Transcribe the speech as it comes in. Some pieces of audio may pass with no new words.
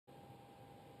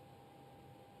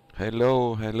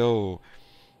Hello.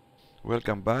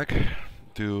 Welcome back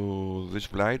to this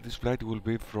flight. This flight will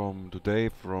be from today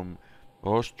from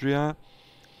Austria.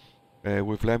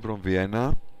 We fly from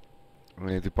Vienna,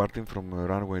 departing from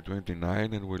runway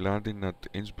 29, and we're landing at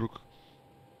Innsbruck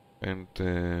and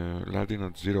landing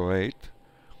at 08.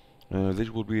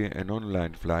 This will be an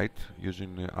online flight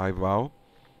using IVOW.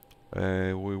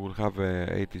 We will have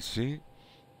a ATC,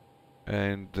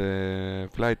 and the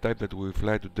flight type that we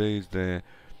fly today is the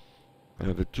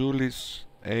Tulis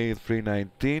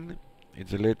A319.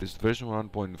 It's the latest version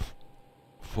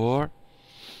 1.4,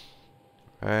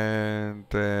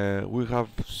 and we have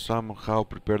somehow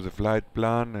prepared the flight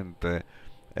plan and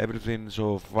everything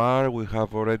so far. We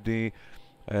have already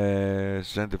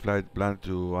sent the flight plan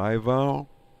to IVAO,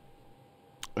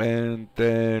 and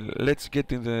let's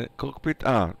get in the cockpit.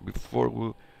 Before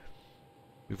we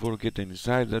get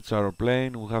inside, that's our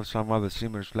plane. We have some other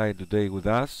simmers flying today with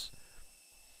us,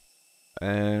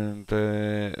 and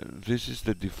this is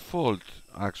the default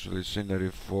actually scenery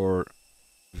for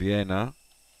Vienna.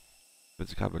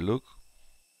 Let's have a look.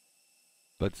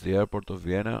 That's the airport of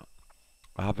Vienna.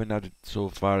 I haven't added so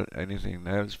far anything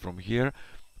else from here,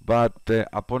 but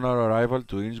upon our arrival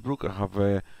to Innsbruck, I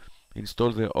have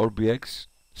installed the ORBX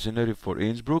scenery for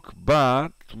Innsbruck.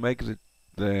 But to make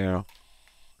in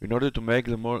order to make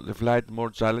the flight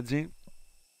more challenging,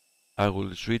 I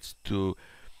will switch to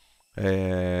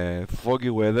foggy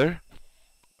weather,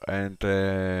 and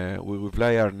we will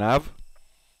fly our nav,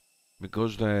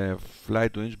 because the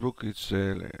flight to Innsbruck is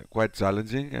quite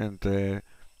challenging, and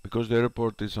because the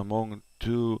airport is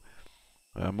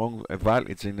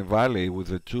it's in a valley with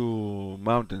the two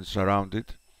mountains around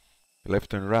it,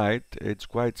 left and right. It's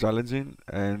quite challenging,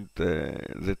 and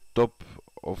the top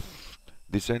of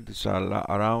descent is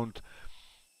around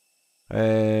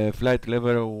flight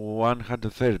level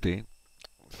 130,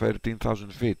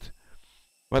 13,000 feet.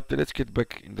 But let's get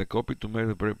back in the cockpit to make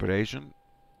the preparation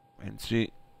and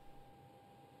see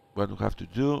what we have to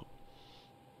do.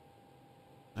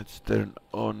 Let's turn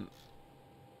on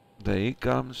the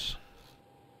ECAMs.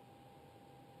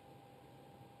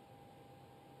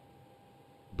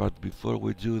 But before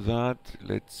we do that,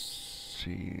 let's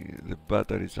see, the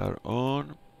batteries are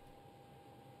on,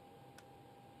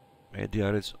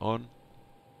 ADRS on.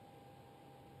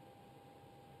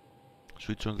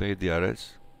 Switch on the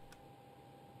ADRS.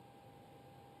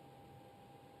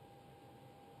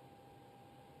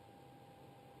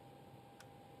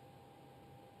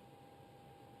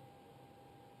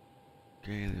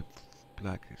 Okay, the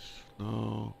black is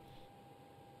no.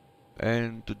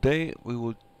 And today we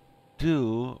will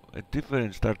do a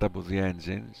different startup of the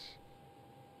engines,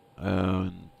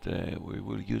 and we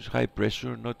will use high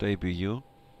pressure, not APU.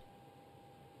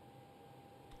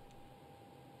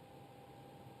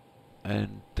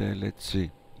 And let's see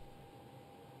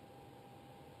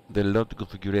the load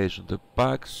configuration, the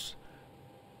packs,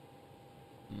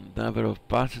 number of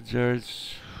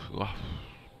passengers,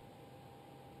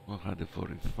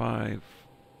 145.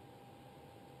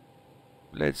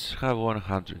 Let's have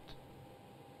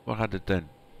 110.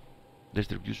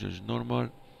 Distribution is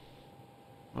normal.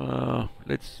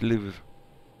 Let's leave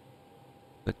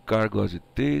the cargo as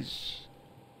it is.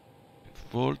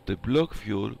 Default. The block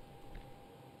fuel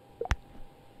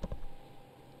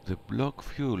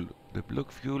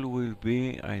will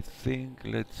be, I think,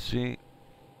 let's see,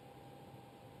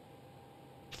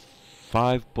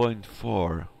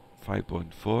 5.4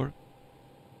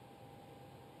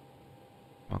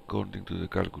 according to the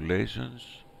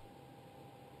calculations.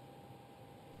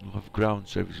 We have ground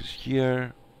services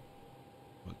here.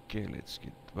 Okay, let's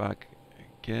get back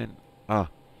again. And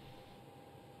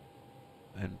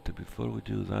before we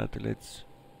do that, let's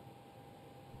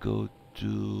go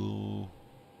to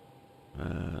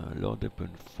load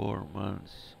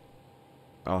performance.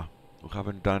 We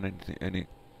haven't done any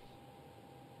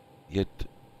yet.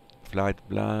 Flight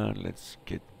plan. Let's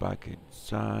get back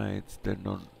inside. Turn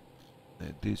on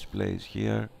the displays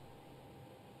here.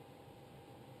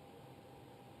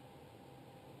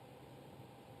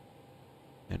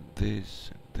 And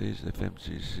this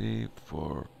FMCC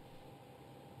for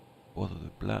both of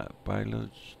the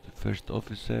pilots, the first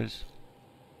officers.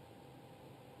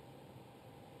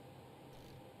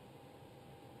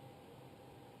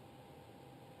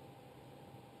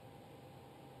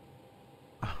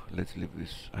 Let's leave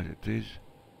this as it is.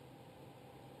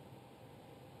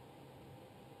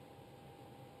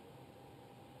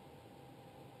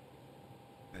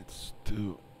 Let's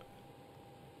do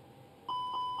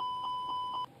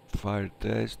fire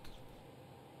test.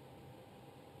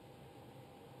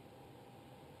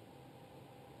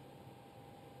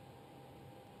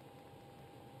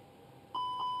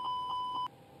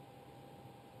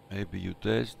 ABU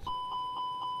test.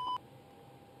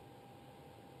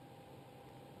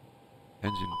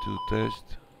 Engine 2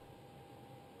 test.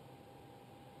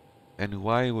 And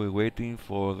while we're waiting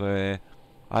for the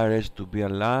RS to be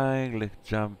aligned, let's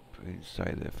jump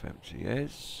inside the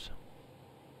FMCS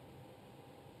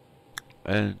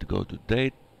and go to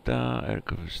data,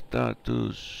 aircraft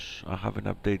status. I haven't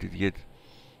updated yet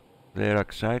the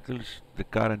rack cycles. The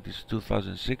current is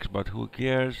 2006, but who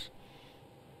cares?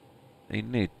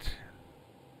 In it.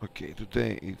 Okay,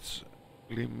 today it's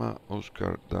Lima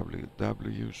Oscar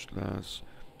WW slash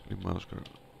Lima Oscar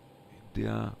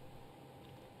India.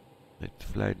 Its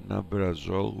flight number as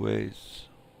always.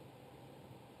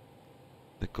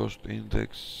 The cost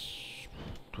index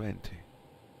 20.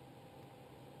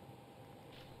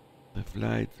 The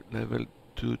flight level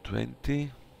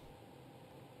 220.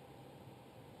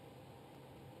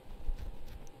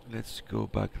 Let's go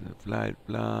back to the flight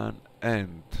plan,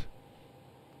 and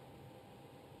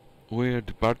we're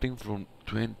departing from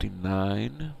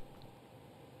 29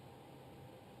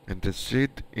 and the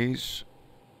seat is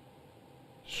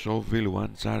Soville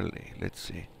 1 Charlie. Let's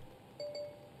see.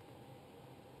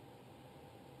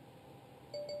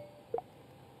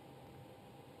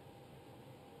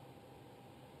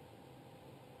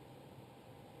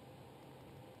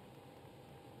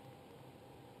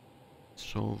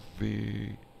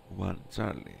 Soville 1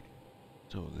 Charlie.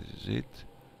 So this is it.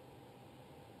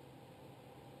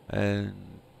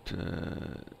 And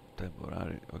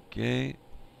temporary, okay.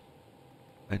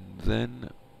 And then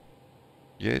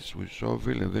yes, we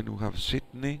Soville, and then we have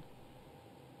Sydney.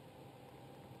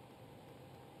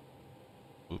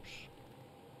 Oops.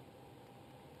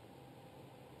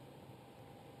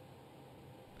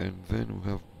 And then we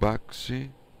have Baxi.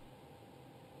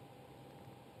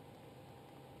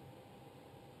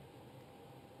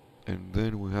 And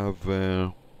then we have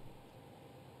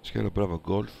Sierra Bravo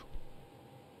Golf.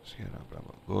 Sierra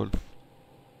Bravo Golf.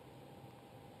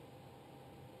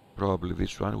 Probably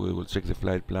this one. We will check the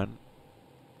flight plan.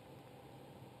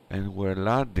 And we're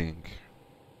landing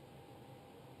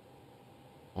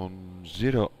on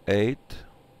 08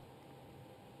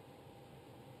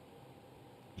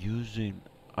 using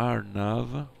our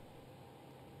nav,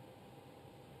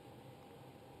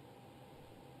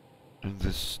 and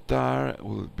the star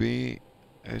will be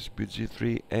SBG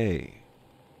 3A.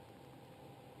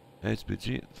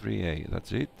 SBG 3A,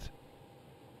 that's it.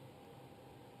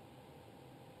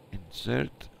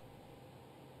 Insert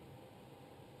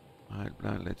flight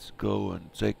plan. Let's go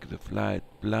and check the flight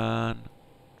plan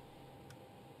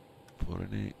for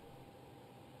any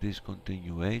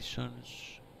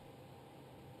discontinuations,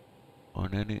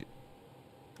 on any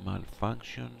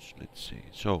malfunctions. Let's see.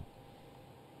 So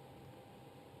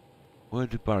we're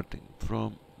departing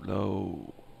from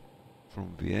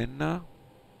Vienna,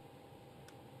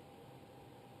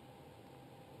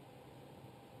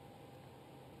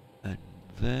 and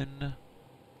then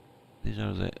these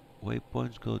are the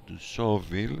waypoints. Go to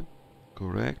Soville,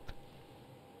 correct.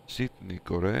 Sydney,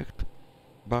 correct.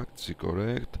 Baxi,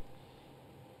 correct.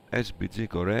 SBG,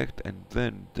 correct. And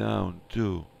then down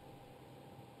to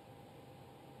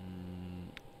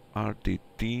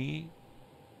RTT.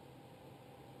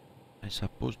 I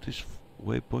suppose this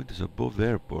waypoint is above the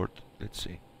airport. Let's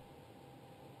see.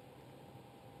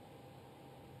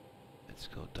 Let's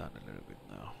go down a little bit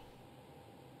now.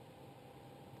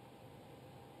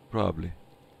 Probably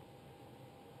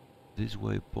this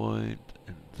waypoint,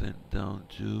 and then down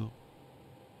to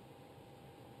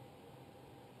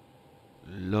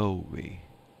LOWI.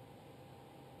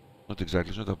 Not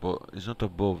exactly, it's not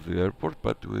above the airport,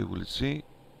 but we will see.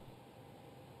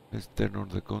 Let's turn on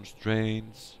the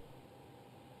constraints.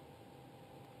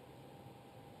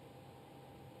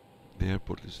 The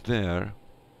airport is there.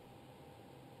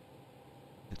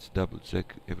 Let's double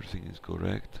check everything is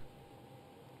correct.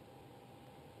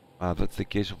 That's the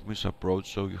case of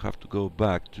misapproach, so you have to go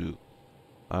back to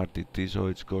RTT, so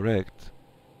it's correct.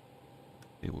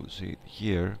 You will see it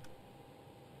here.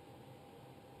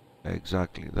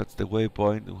 Exactly, that's the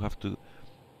waypoint you have to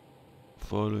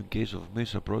follow in case of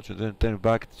misapproach, and then turn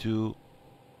back to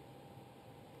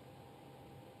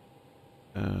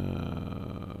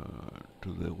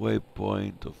the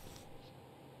waypoint of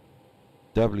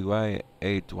WI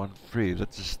 813.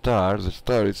 That's a star. The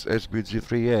star is SBG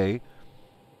 3A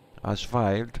as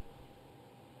filed.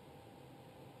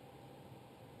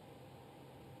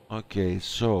 Okay,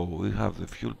 so we have the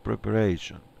fuel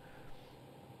preparation.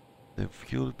 The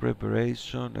fuel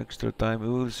preparation, extra time, we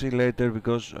will see later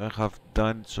because I have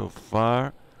done it so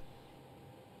far.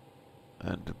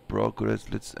 And the progress,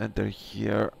 let's enter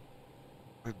here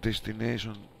the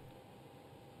destination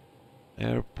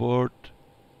airport.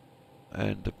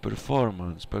 And the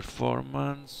performance,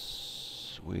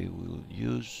 we will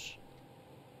use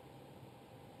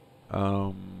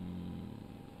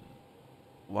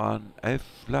 1 F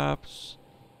flaps.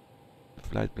 The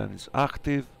flight plan is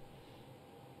active.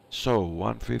 So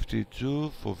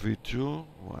 152 for V2,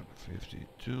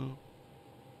 152.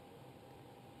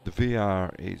 The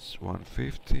VR is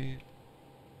 150.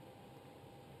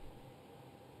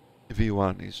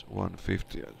 V1 is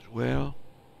 150 as well.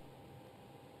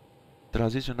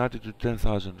 Transition altitude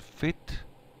 10,000 feet.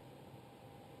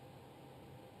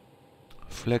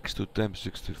 Flex to temp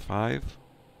 65.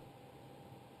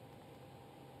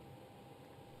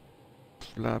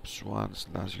 Flaps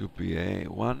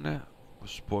 1/UPA1.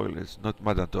 Spoilers, not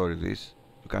mandatory this.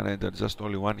 You can enter just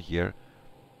only one here.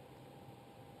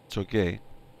 It's okay.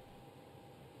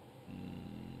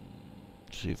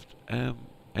 Shift M.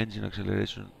 Engine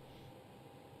acceleration.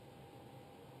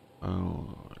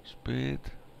 Speed.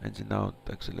 Engine out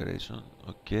acceleration.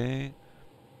 Okay.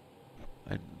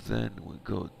 And then we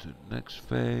go to next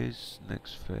phase.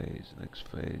 Next phase.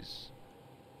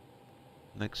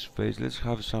 Let's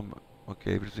have some.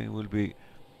 Okay, everything will be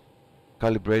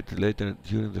calibrated later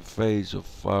during the phase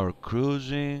of our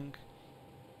cruising.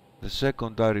 The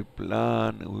secondary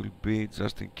plan will be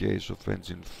just in case of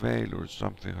engine fail or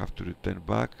something, have to return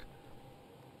back.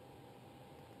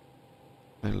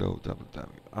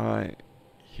 LOWI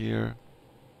here.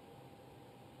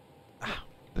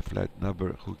 The flight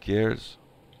number, who cares?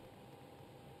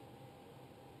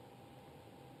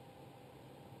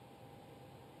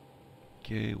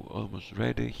 Okay, we're almost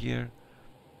ready here.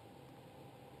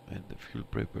 And the fuel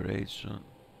preparation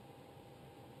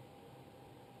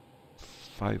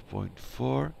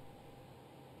 5.4.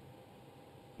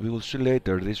 We will see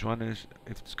later, this one is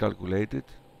if it's calculated,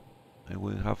 and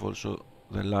we have also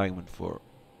the alignment for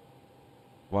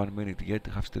 1 minute yet,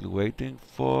 have still waiting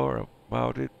for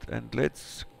about it. And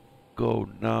let's go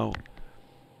now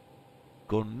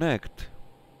connect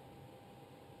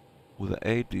with the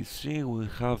ATC. We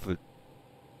have a,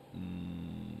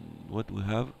 what we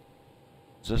have,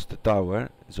 just the tower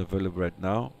is available right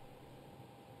now.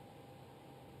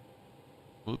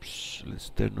 Oops, let's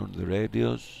turn on the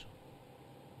radios.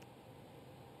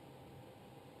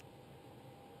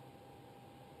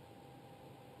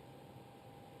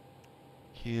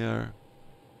 Here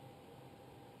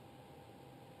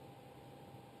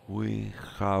we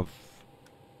have,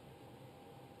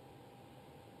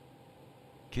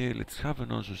 okay, let's have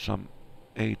also some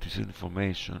 80s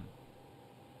information.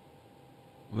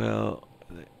 Well,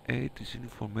 the 80s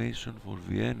information for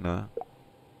Vienna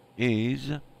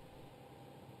is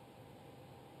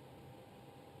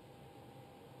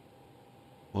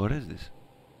what is this?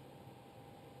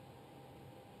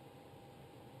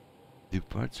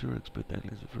 Departure expected.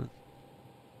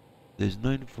 There's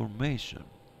no information.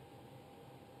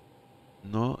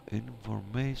 No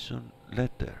information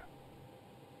letter.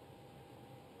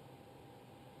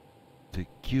 The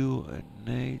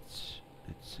QNH,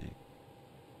 let's see.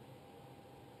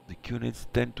 The QNH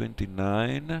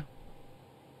 1029.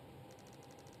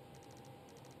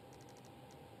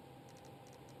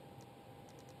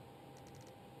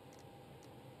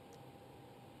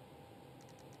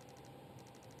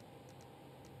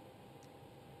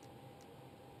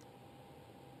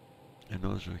 And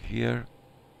also here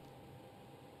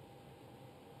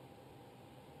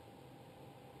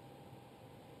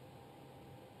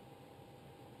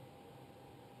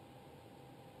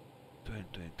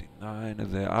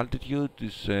the altitude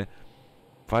is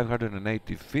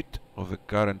 580 feet of the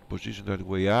current position that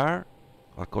we are,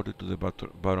 according to the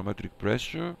barometric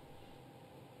pressure.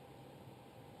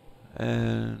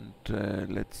 And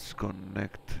let's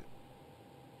connect.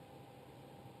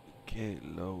 Okay,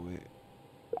 LOWI.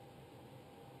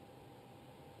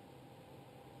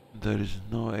 There is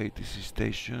no ATC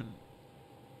station.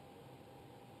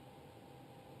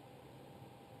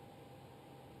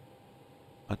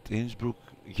 At Innsbruck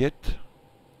yet.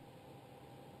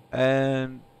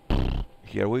 And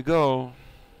here we go.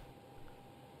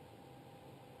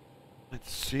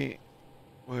 Let's see,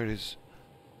 where is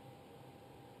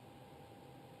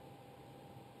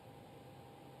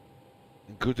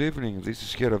good evening, this is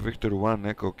Sierra Victor 1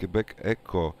 Echo Quebec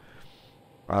Echo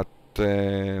at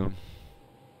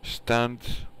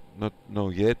stand not know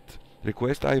yet.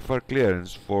 Request IFR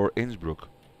clearance for Innsbruck.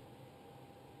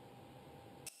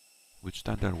 Which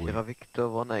stand are we? Sierra Victor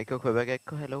 1 Echo Quebec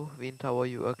Echo, hello. Wind Tower,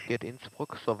 you are cleared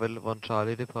Innsbruck, Sowell 1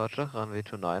 Charlie departure, runway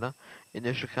 29er.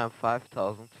 Initial climb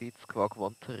 5,000 feet, squawk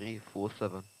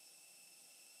 1347.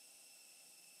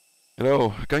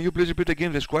 Hello, can you please repeat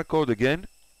again the squawk code again?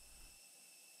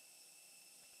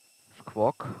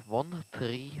 squawk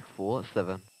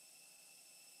 1347.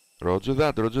 Roger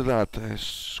that, roger that.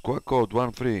 Squawk code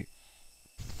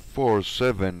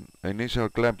 1347, initial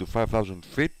climb to 5,000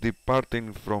 feet,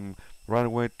 departing from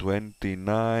runway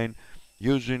 29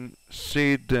 using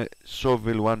SID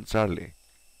Soville 1 Charlie.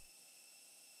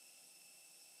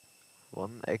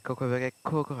 1 Echo Quebec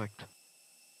Echo, correct.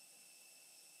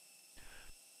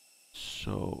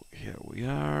 So here we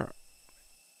are.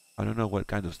 I don't know what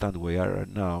kind of stand we are right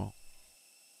now.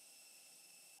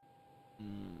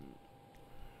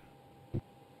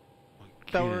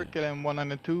 Tower, Okay. KLM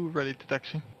 192, ready to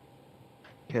taxi.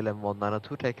 KLM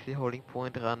 192 taxi, holding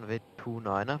point runway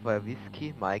 29 via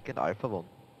Whiskey, Mike and Alpha 1.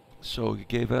 So he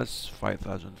gave us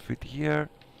 5,000 feet here,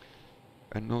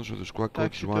 and also the squawk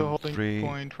code's Taxi to holding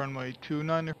point runway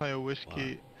 29 via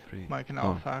Whiskey, Mike and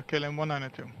Alpha, KLM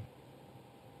 192.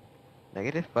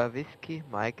 Negative via Whiskey,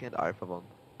 Mike and Alpha 1.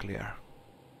 Clear.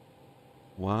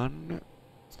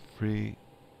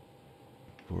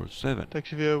 1347.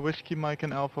 Taxi via Whiskey, Mike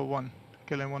and Alpha 1,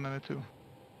 KLM 192.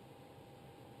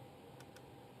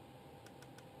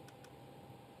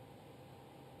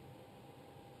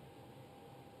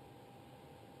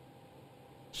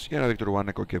 Sierra Victor 1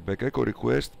 Echo Quebec Echo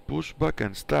request pushback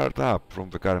and start up from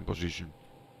the current position.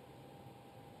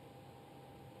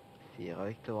 Sierra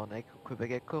Victor 1 Echo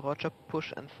Quebec Echo, roger,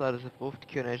 push and start is approved,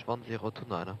 QNH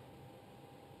 1029.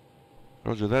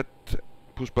 Roger that,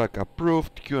 pushback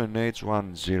approved, QNH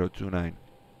 1029.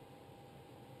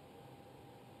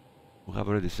 We have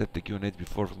already set the QNH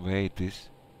before from the 80s.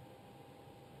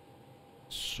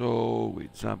 So we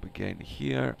jump again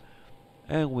here,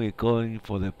 and we're going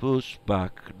for the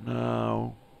pushback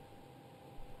now.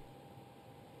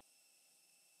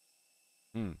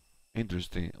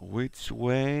 Interesting. Which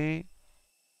way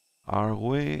are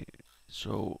we?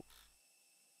 So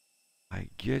I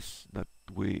guess that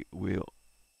we will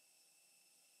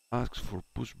ask for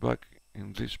pushback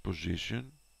in this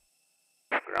position.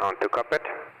 Ground to cockpit.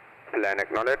 Plan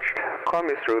acknowledged. Call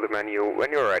me through the menu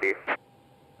when you're ready.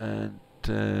 And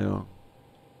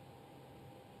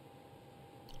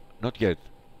not yet.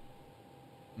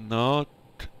 Not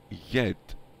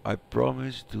yet. I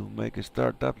promise to make a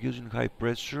startup using high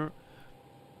pressure.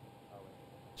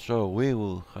 So we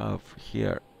will have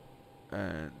here,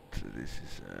 and this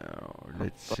is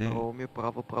let's see. Romeo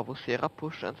Bravo Bravo Sierra,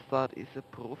 push and start is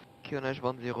approved, QNH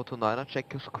 1029,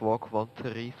 check your squawk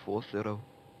 1340.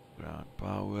 Ground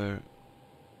power.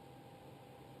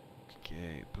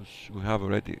 Okay, we have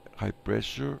already high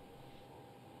pressure.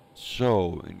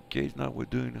 So in case now we're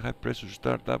doing high pressure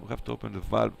startup, we have to open the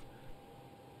valve.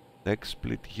 X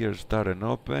split here, start and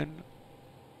open.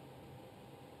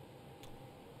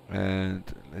 And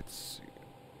let's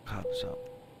have some.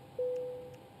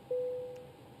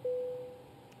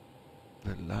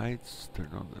 The lights,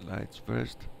 turn on the lights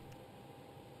first.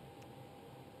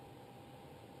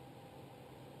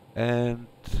 And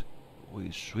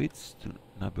we switch to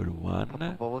number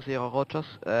 1. Bravo Sierra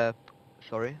Rogers,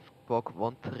 sorry, squawk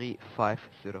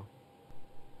 1350.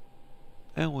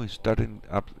 And we're starting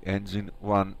up engine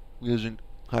 1 using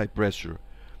high pressure.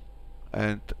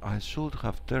 And I should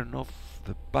have turned off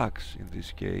the packs in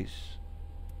this case,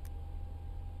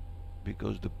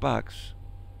 because the packs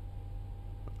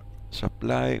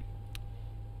supply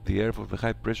the air for the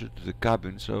high pressure to the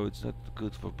cabin, so it's not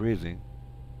good for breathing.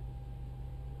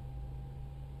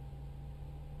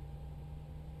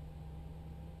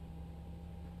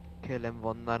 KLM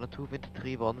 192, wind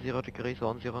 310 degrees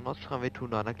 10 knots, runway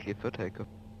 29 cleared for takeoff.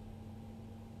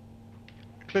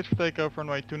 Cleared for takeoff,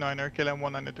 runway 29er, KLM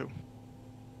 192.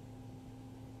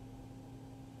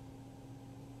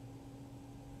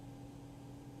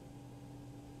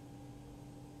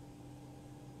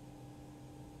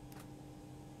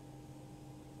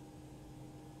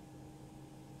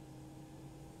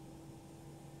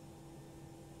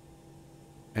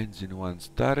 Engine 1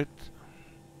 started.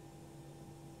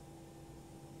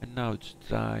 And now it's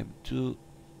time to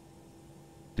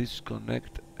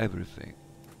disconnect everything.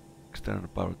 External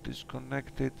power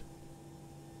disconnected.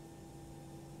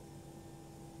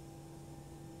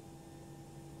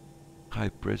 High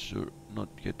pressure not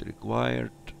yet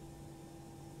required.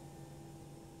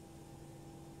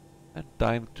 And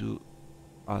time to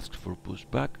ask for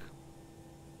pushback.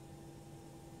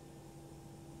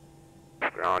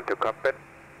 Ground to cockpit.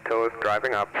 Toes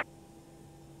driving up.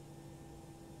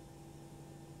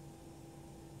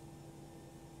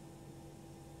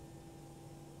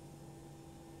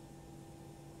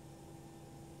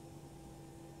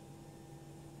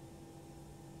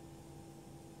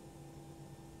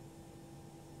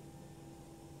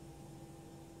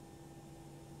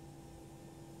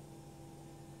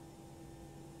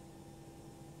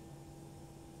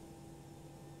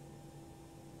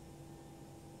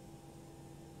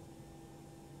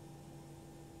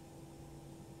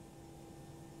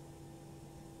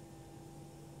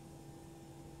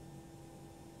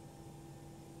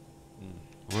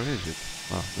 Where is it?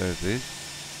 Ah, there it is.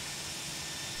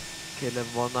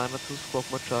 KLM 192,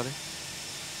 squawk mod Charlie.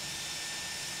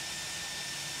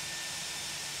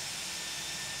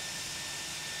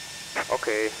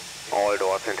 Okay, all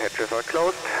doors and hatches are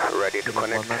closed, ready to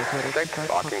connect. Set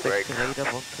parking brake.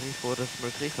 Radar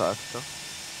 134.35, sir.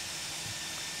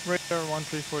 Radar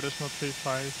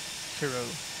 134.350.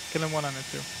 KLM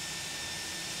 192.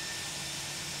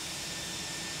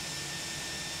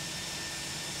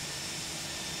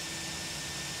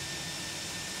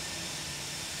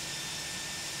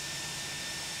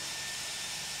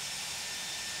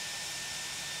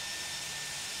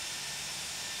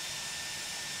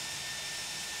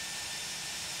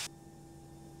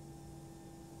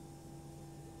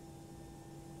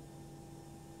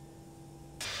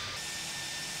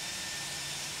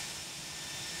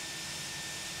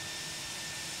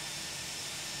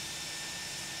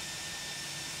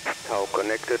 Tow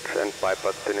connected and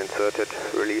bypass pin inserted.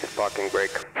 Release parking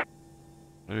brake.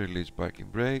 Release parking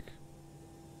brake.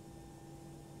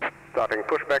 Starting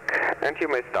pushback, and you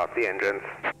may start the engines.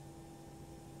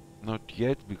 Not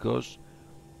yet, because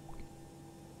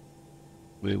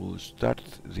we will start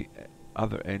the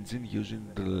other engine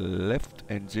using the left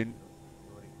engine.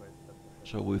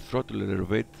 So we throttle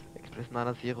elevate. Express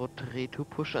 9032,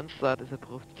 push and start is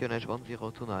approved, QNH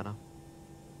 1029er.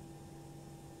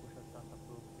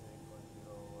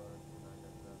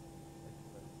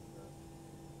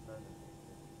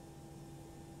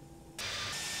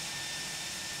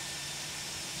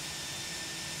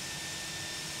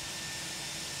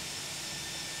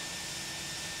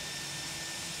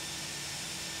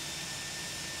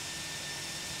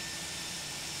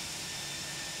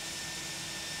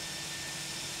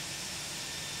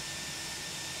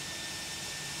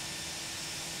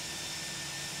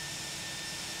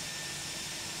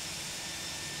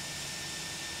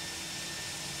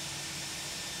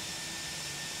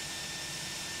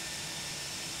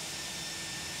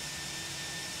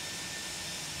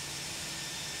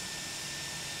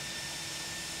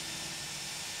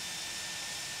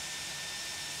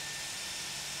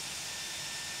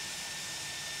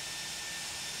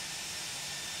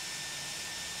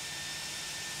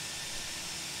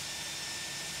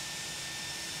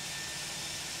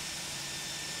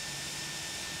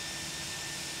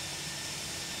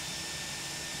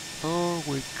 Or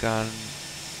we can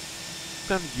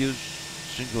use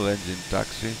single engine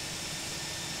taxi.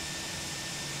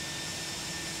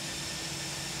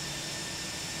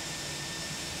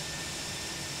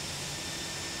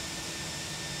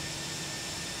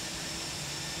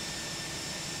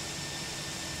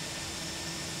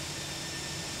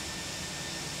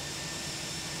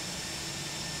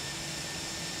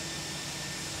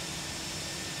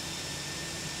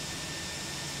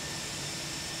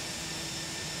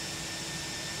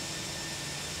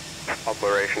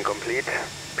 Operation complete.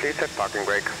 Please set parking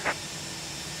brake.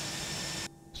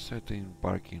 Setting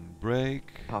parking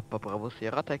brake. Papa Bravo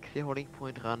Sierra taxi, holding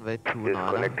point runway 29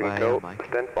 Disconnecting via tow. Mike.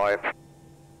 Stand by.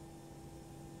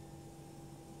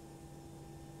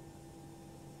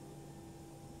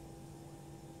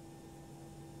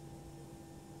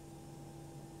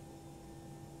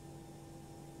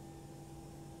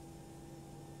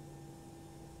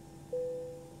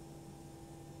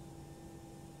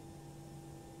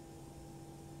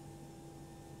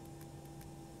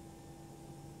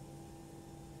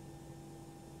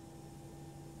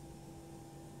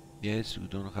 Yes, we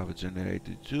don't have a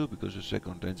generator too because the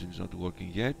second engine is not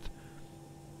working yet,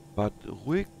 but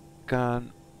we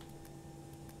can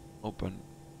open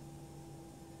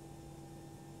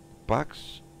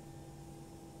packs,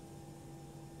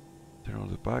 turn on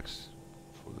the packs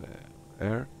for the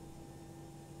air.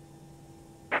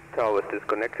 Tow is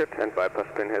disconnected and bypass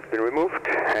pin has been removed.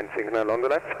 Hand signal on the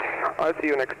left. I'll see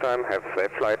you next time. Have a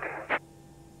safe flight.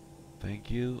 Thank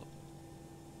you.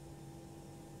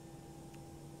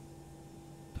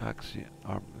 Taxi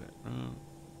arm.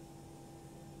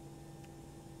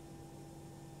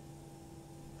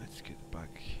 Let's get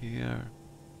back here.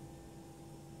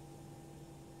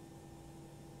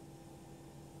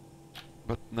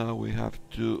 But now we have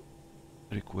to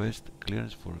request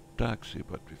clearance for taxi,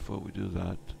 but before we do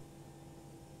that,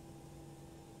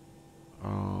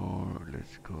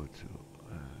 let's go to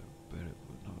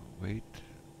no, wait.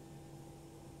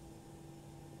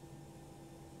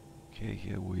 Okay,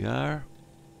 here we are.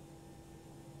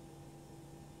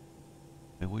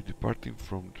 And we're departing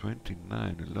from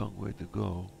 29, a long way to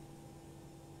go.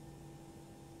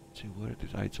 Let's see where it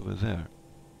is. Ah, it's over there.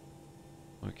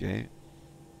 Okay.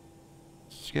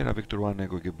 Sierra Victor 1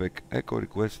 Echo Quebec Echo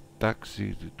request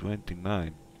taxi to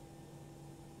 29.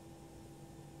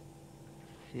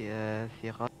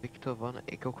 Sierra Victor 1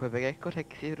 Echo Quebec Echo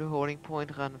taxi to holding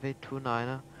point runway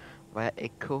 29er via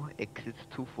Echo exits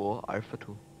 24 Alpha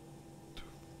 2.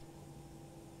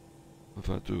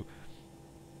 Alpha 2.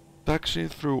 Taxi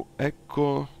through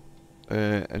Echo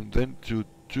and then to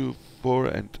 24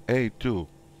 and A2.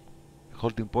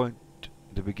 Holding point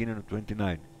the beginning of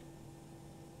 29.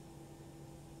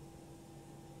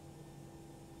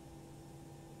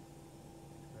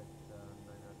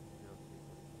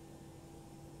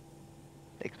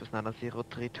 Express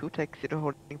 9032 taxi to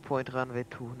holding point runway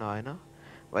 29er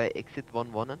via exit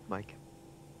 11 and Mike.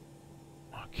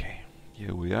 Okay,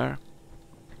 here we are.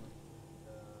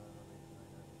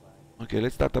 Okay,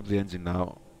 let's start up the engine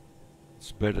now.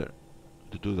 It's better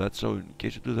to do that, so in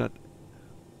case you do that,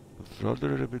 throttle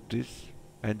a little bit this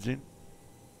engine.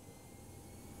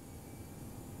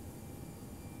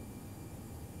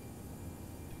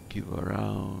 Give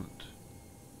around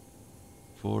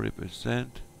 40%.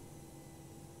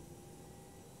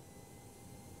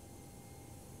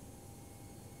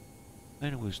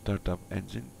 And we start up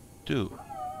engine 2.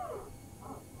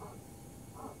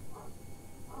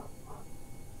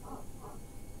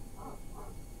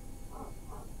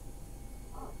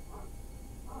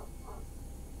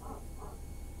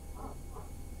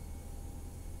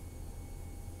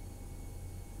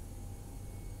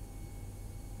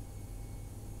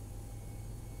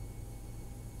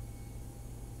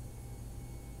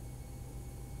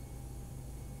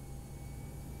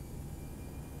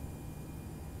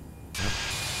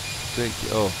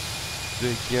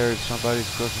 Take care if somebody's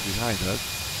crossing behind us.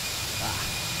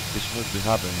 This must be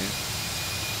happening.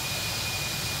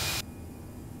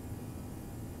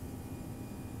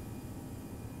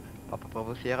 Papa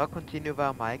Bravo Sierra continue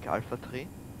via Mike Alpha 3.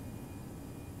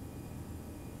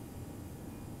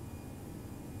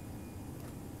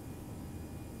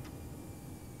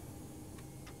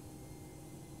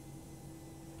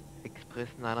 Express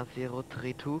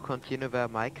 9032 continue via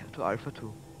Mike to Alpha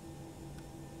 2.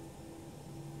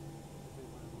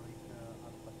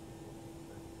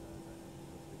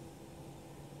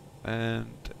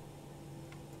 And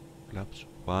flaps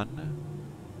 1.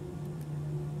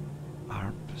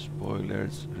 Arm the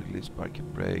spoilers, release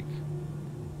parking brake.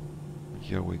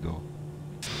 Here we go.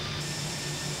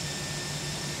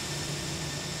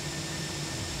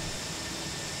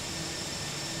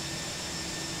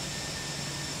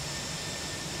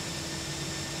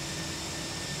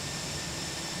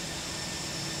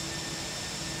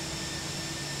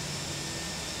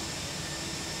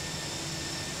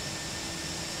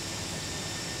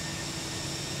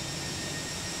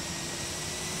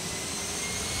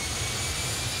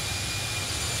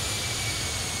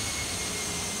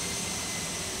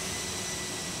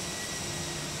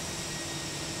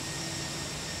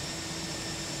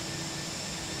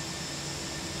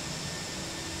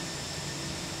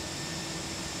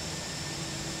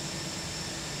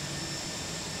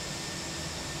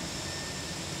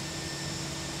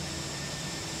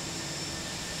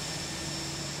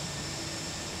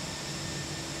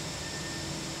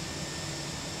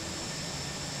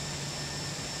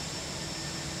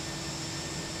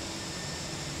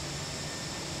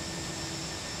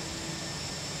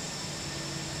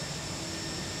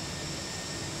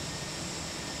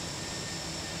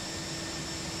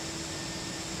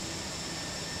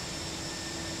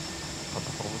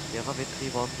 Sierra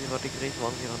V3 10 degrees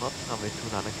 10 knots, runway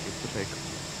 29 clear to take.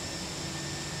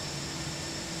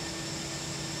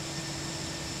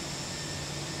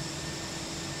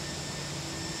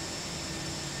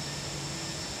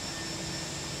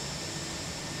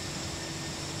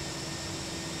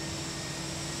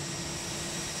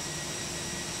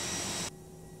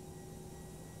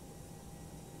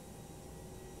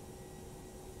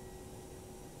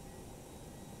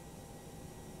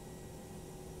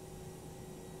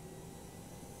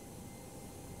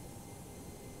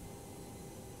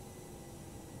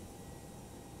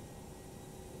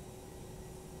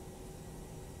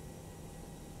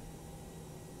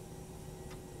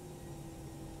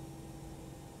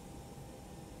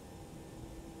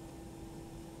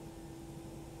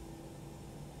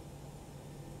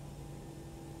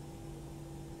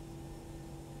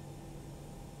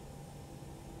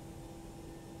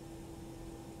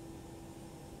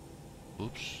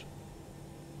 Oops.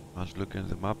 I was looking at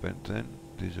the map and then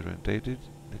disorientated.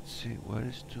 Let's see, where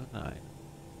is 29?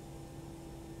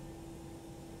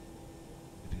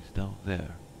 It is down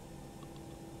there.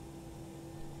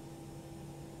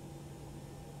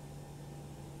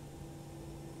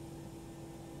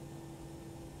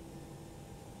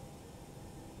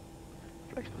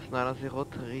 Express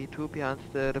 9032 behind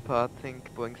the departing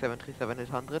Boeing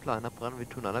 737-800, line up runway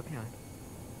 29 behind.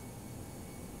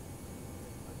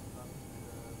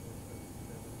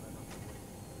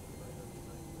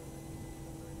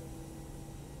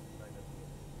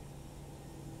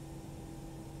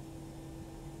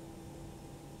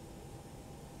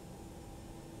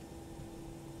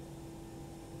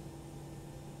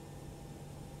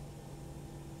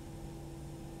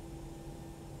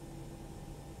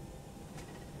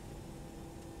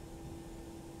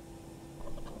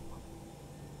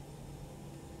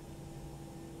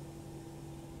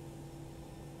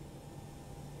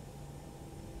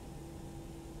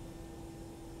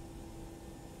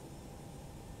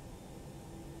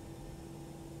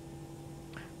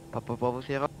 Papa Bravo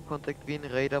Sierra, contact Wien,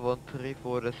 radar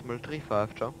 134 decimal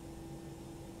 35, ciao.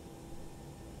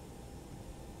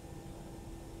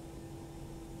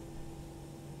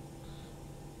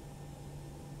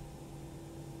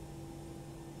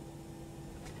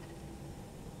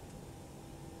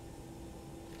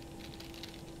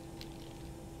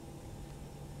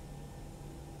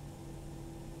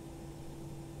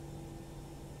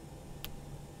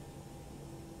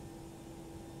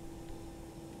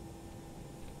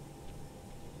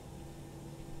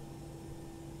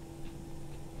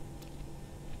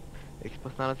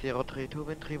 Express 9032,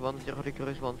 wind 310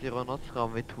 degrees 10 knots,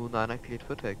 runway 29 cleared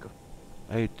for takeoff.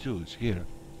 A2 is here.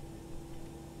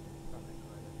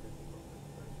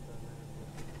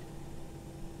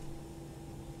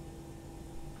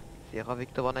 Sierra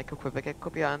Victor 1 Echo Quebec Echo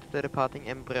behind the departing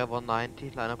Embraer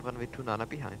 190, line up runway 29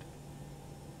 behind.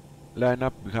 Line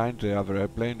up behind the other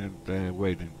airplane and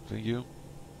waiting. Thank you.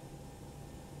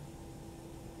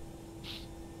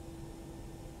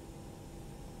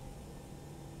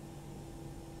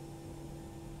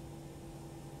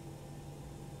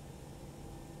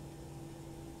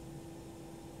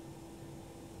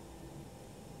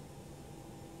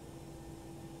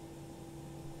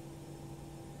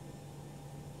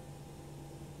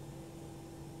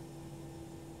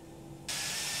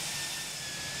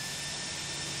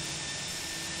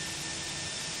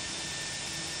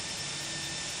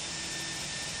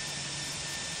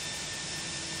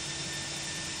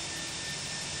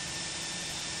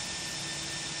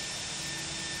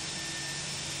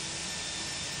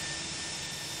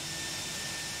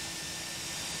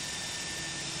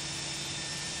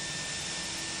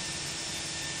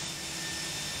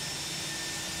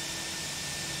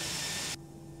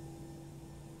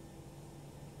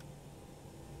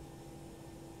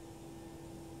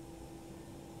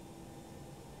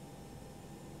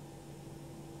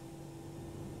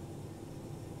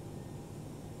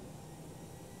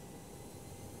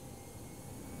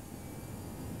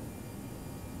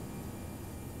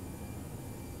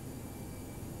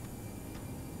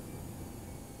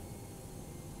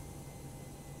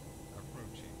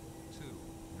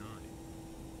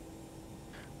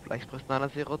 Flight Express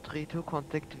 9032,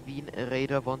 contact Wien,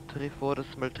 radar 134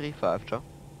 decimal 35, ciao.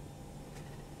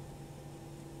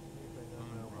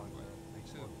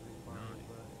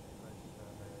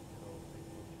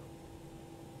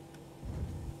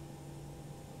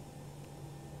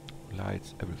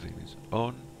 Lights, everything is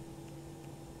on.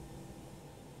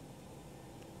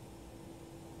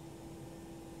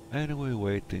 And we're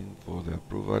waiting for the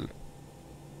approval.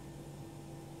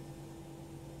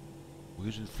 We're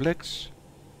using Flex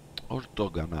or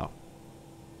Toga now.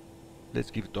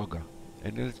 Let's give Toga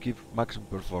and let's give maximum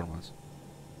performance.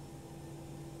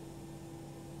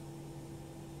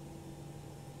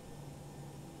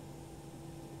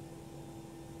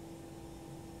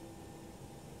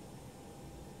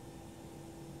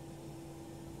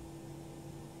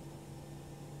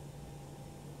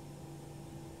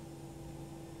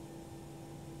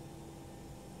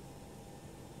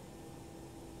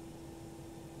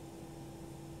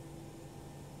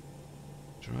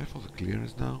 Try for the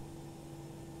clearance now.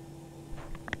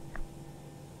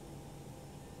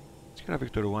 Sierra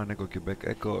Victor 1 Echo Quebec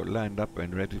Echo lined up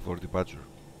and ready for departure.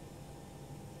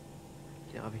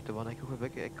 Sierra Victor 1 Echo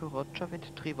Quebec Echo, roger, wind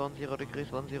 310 degrees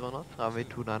 10 knots, runway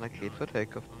 29 cleared for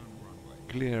takeoff.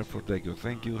 Clear for takeoff,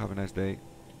 thank you, have a nice day.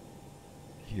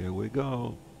 Here we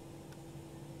go.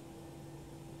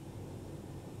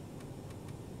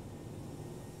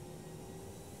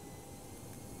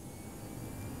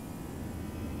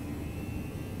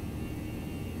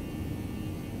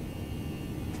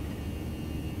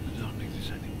 Don't need this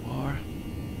anymore.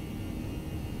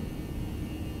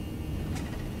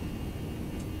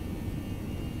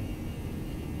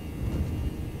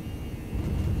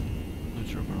 Not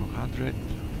sure for 100.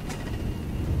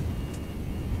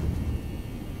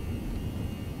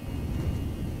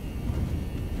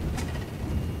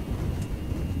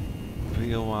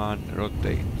 VO1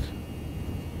 rotate.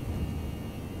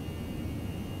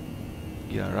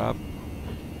 Gear up.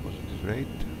 Positive rate.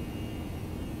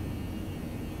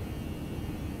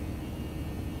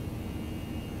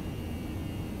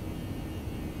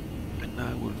 And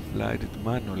I will fly it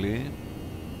manually.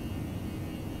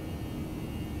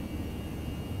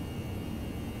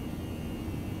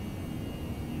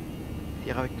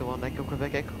 Sierra Victor 1 Echo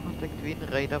Quebec Echo, contact Wien,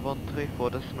 radar 134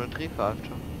 decimal 35,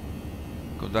 ciao.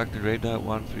 Conducting radar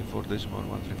 134 decimal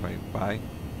 135 by.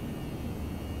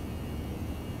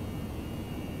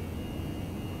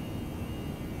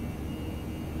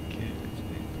 Okay, let's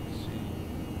see.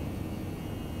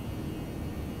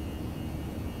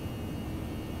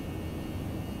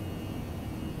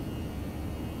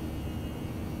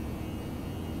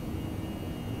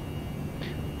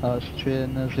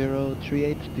 Austrian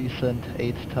 038, descent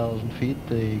 8,000 feet,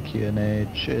 the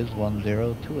QNH is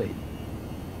 1028.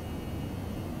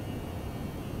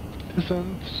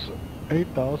 Descent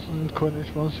 8,000,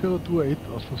 QNH 1028,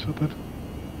 associated.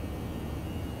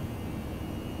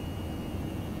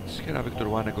 Sierra Victor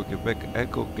 1 Echo Quebec,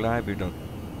 Echo climbing at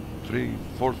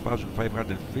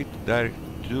 4,500 feet, direct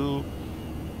to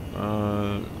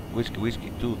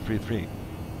Whiskey 233.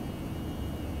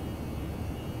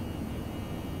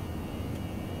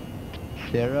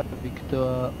 Sierra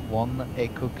Victor 1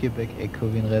 Echo Quebec, Echo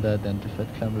wind radar identified,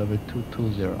 climb level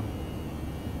 220.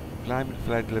 Climb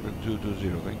flight level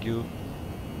 220, thank you.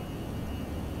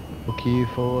 Okay,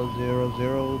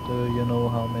 400, do you know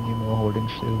how many more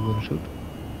holdings you will shoot?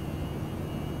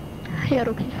 Yeah,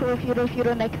 Rookie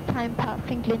 400, next time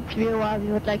passing Linz VOA,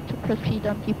 we would like to proceed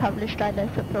on the published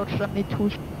ILS approach runway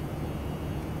 2.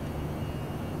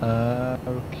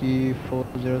 Rookie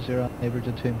 400, unable to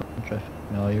inbound traffic.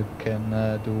 No, you can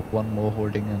do one more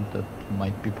holding and that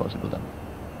might be possible then.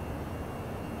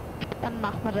 Dann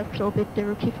machen wir das so bitte,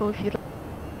 Rookie 40.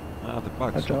 Ah, the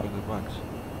bugs, open the bugs.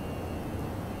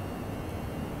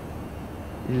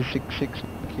 This is 66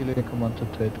 kilo, command to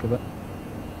trade, goodbye.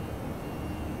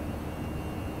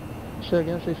 Say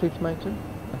again, 66 Mike 2?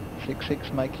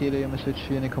 66 Mike Kilo, you may switch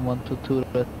Unit Command to 2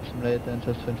 red simulator and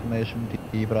just for information,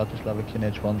 the Bratislava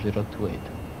QNH 1028.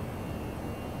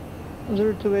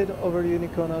 028 over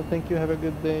Unicorn, thank you, have a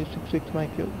good day, 66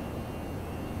 Mike Kilo.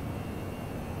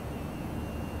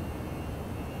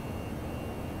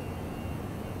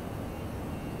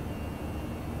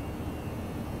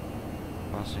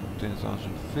 Passing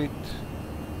 10,000 feet.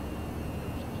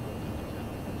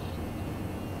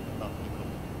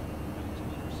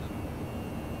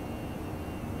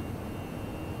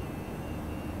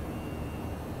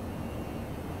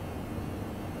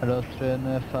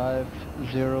 Austrian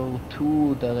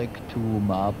 502 direct to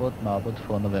Marbot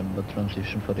for November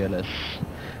transition for the LS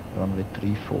runway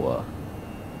 34.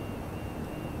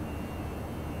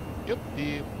 Yep,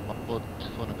 the Marbot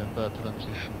for November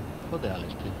transition for the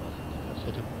LS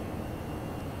 34.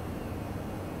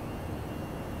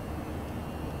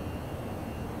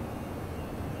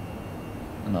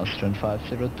 And Austrian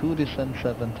 502 descend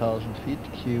 7,000 feet,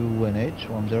 QNH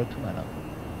 1029.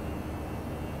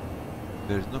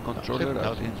 There is no controller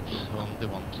at Innsbruck. On the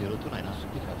 1029,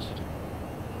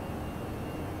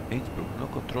 Innsbruck, no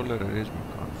controller at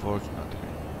Innsbruck, unfortunately.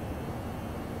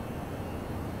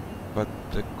 But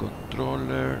the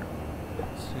controller,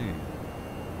 let's see.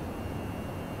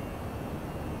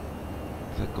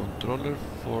 The controller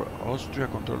for Austria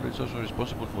controller is also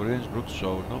responsible for Innsbruck,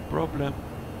 so no problem.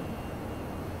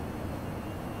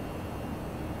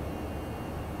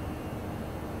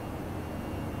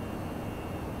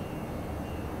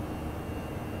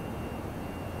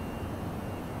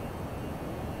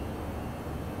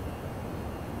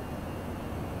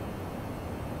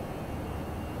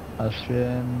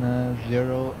 Austrian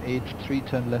 083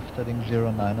 turn left heading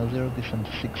 090, descend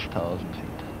 6,000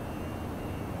 feet.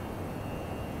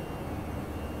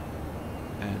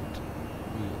 And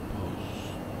we'll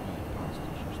pass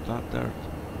the standard.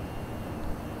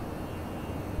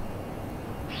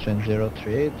 Austrian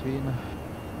 038 Vienna.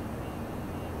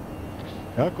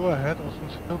 Yeah, go ahead, Austin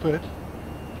 028.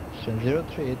 Austrian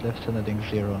 038 left turn heading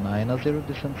 090,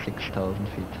 descend 6,000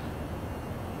 feet.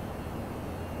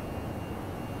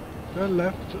 The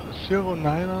left 090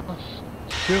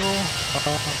 to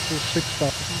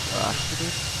 6,000.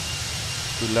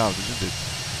 Too loud, isn't it?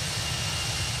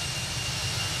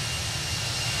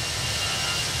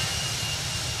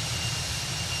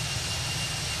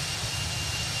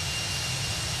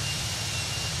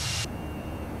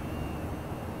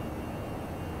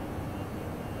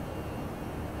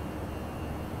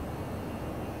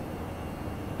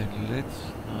 And let's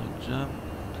now jump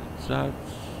the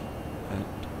charts and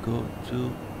go to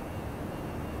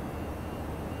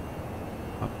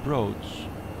approach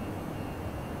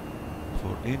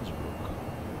for Innsbruck.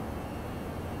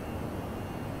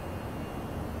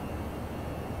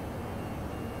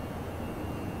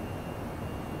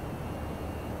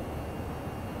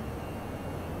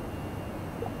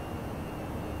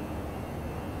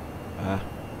 Ah.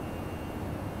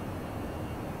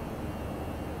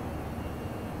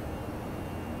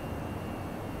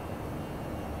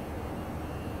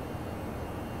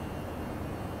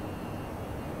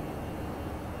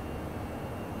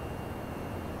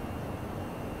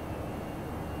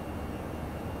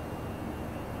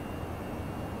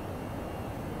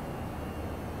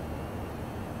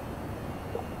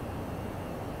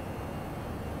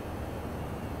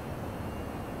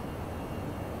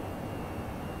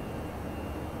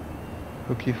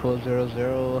 Cookie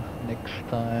 400, next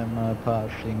time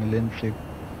passing Lindsay.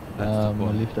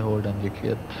 Leave the hold and be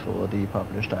cleared for the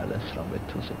published ILS runway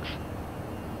 26.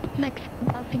 Next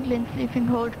passing Linz, leaving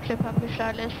hold, clear published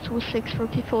ILS 26,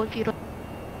 rookie 40.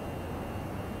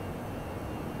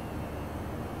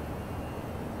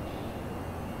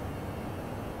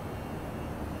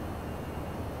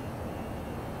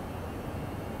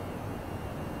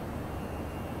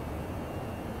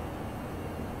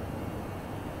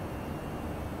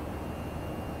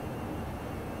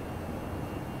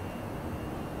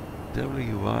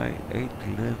 WI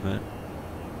 811.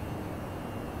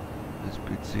 The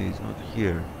speed C is not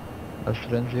here.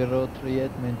 Austrian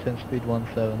 038, maintain speed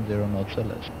 170 knots or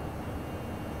less.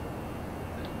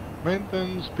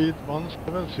 Maintain speed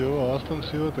 170, Austrian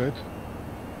 08.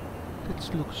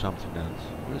 Let's look something else.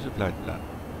 Where's the flight plan?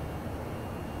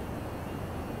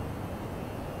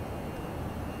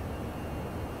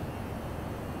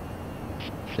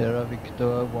 Sierra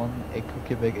Victor 1, Echo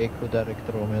Quebec, Echo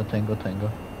Direct Romeo Tango Tango.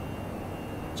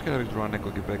 Sierra Victor 1,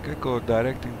 Echo Quebec, Echo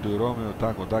directing to Romeo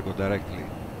Tango Tango directly.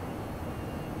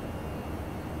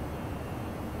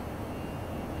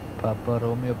 Papa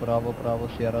Romeo Bravo Bravo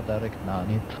Sierra Direct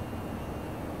Nanit.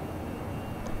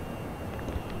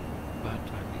 But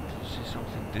I need to see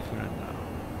something different now.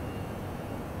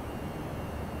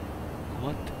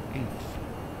 What if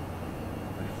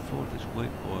before this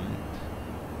waypoint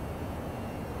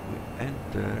we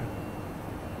enter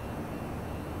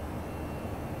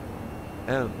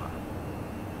Elma?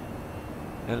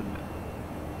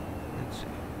 Let's see.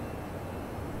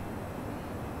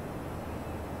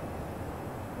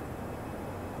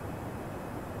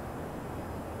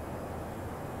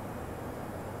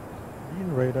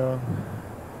 Radar.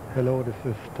 Hello, this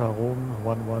is Tarom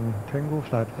 11 Tango,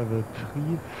 flight level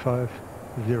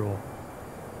 350.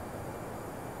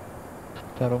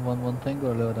 Tarom 11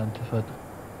 Tango, hello, identified.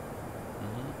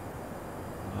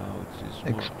 Wow, it's this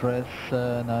one. Express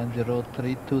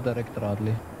 9032, direct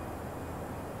Radley.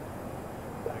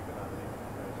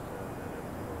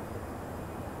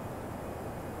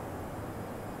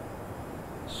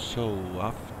 So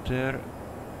after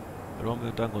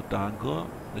Romeo Tango Tango,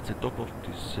 let's say top of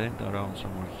descent around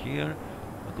somewhere here.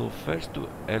 I go first to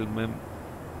Elmem,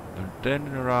 then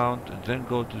turn around and then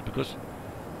go to, because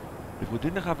if we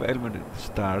didn't have Elmem at the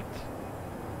start,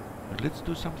 let's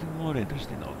do something more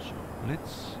interesting also.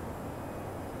 Let's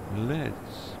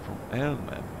from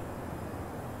Elmem,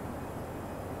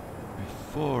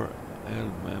 before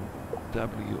Elmem,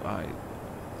 WI,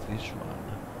 this one.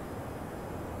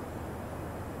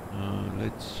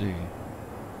 Let's see.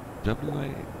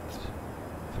 WI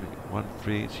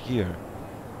 313 is here.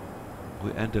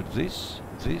 We enter this,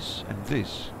 and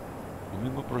this. To be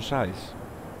more precise.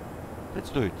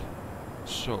 Let's do it.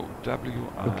 So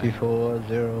WI. Cookie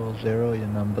 400, your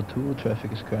number 2.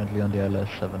 Traffic is currently on the ILS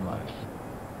 7 miles.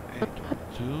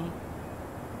 812.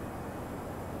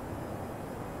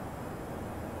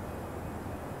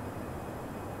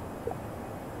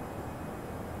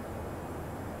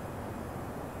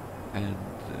 And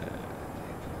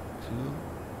 812.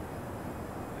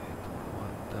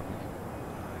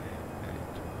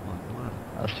 811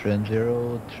 Austrian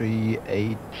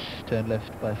 038, turn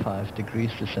left by 5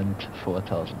 degrees, descent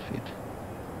 4,000 feet.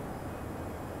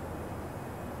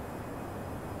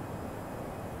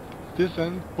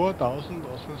 Descent 4000,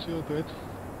 Austrian 08.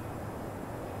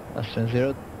 Austrian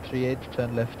 038,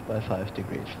 turn left by 5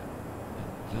 degrees.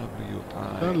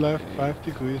 WI. Turn left 5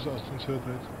 degrees, Austrian 08.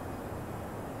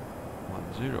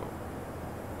 10.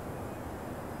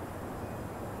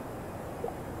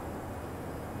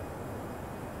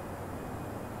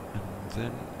 And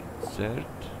then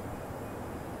insert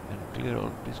and clear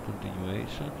all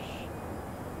discontinuations.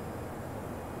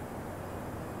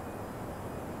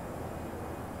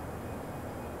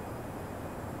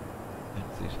 And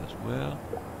this as well.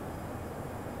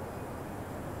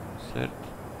 Insert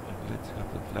and let's have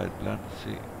the flight plan to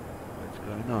see what's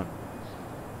going on.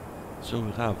 So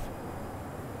we have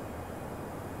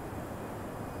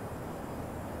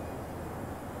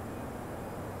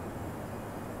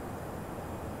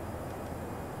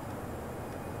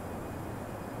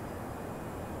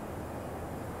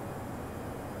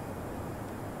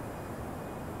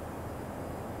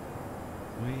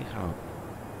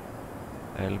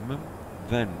Elmem,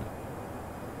 then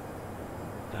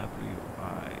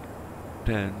WI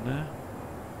 10.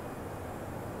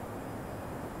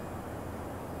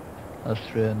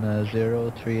 Austrian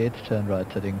 038, turn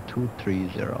right heading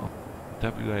 230.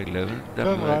 WI 11,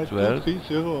 Turn WI right 12.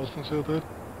 230, Austrian 08.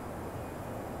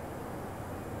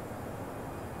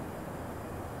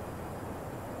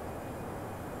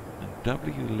 And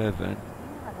W11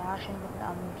 schönen guten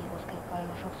Abend, die Oscar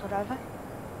Alpha Fox Alpha.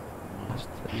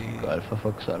 Alpha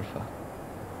Fox Alpha.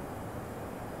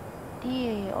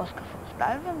 Die Oscar Fox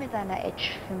Alpha mit einer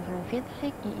Edge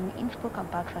 45, die in Innsbruck am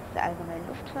Parkplatz der Allgemeinen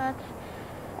Luftfahrt.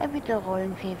 Bitte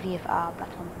rollen für VFA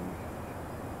Plattrunden.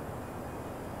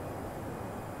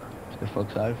 Oscar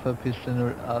Fox Alpha, Piste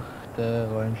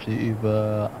 08, rollen Sie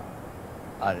über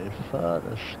Alpha,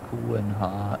 das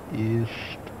QNH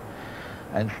ist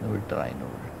 1030.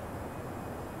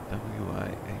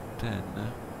 WI 810, ne?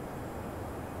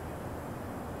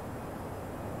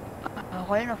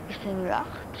 Rollen auf Piste 08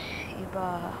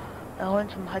 über, rollen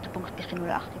zum Haltepunkt Piste 08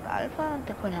 über Alpha und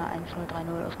der QNH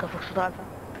 1030 Oscar Fox Alpha.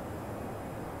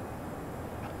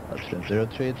 Austrian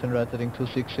 038 and right heading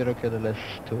 260, clear the left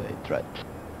 28 right.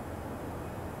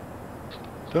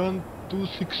 Turn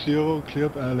 260,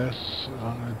 cleared ILS,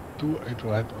 runway 28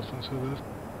 right, Austrian service.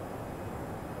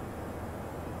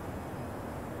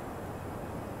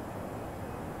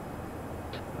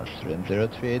 Austrian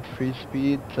 038 free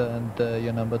speed and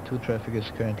your number 2 traffic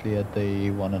is currently at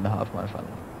the 1.5 mile final.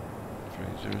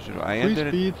 300. Free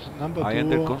speed, number 2. I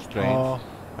enter constraints.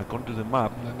 According to the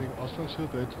map. Landing Austrian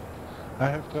 38. I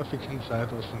have traffic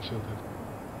inside Austrian 38.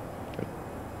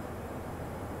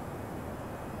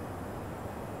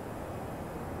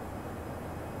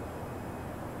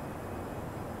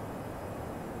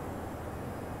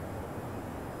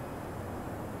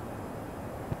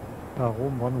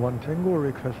 Rome 11 Tango,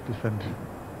 request descent.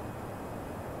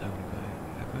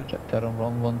 Check Taron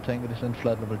 11 Tango, descent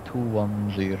flight level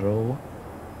 210.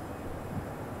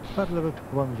 Flight level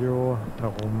 210,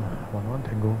 Rome 11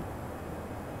 Tango.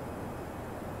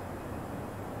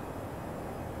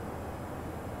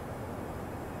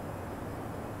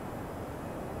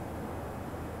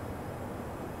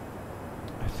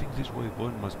 I think this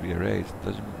waypoint must be erased.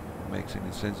 Doesn't make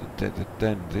any sense to take the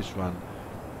 10, this one.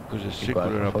 Because a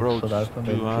circular approach to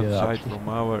outside from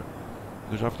our...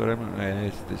 Because after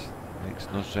MLS this makes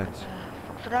no sense.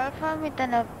 Fox Alpha mit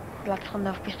einer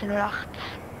Platzrunde auf Piste 08.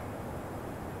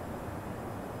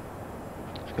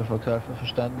 Fox Alpha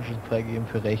verstanden, sind freigegeben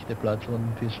für rechte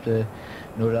Platzrunden Piste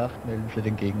 08, melden Sie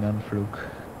den Gegenanflug.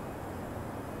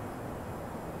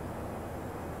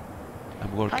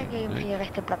 Freigegeben für die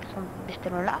rechte Platzrunde Piste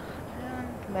 08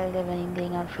 und melde den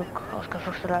Gegenanflug Oscar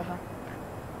Fox Alpha.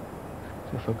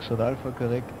 Fox Alpha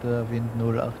korrekt, Wind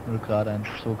 080 Grad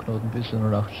 12 Knoten Piste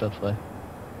 08 startfrei.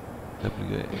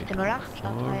 Piste 08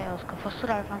 startfrei, Oscar Fox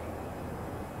Alpha.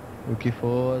 Rookie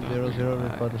 400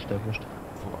 report established.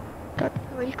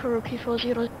 Wilco Rookie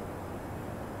 40.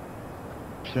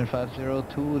 Austrian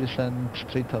 502 descend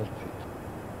 3000 feet.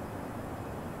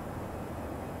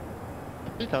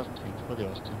 3000 feet for the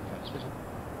Austrian 502.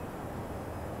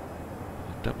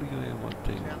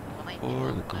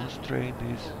 WA1 the constraint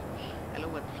is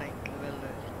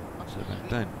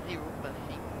 710.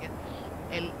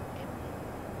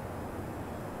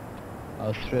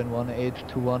 Austrian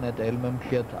 1821 at Elmham,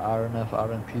 cleared RNF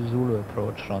RNP Zulu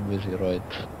approach, runway 08.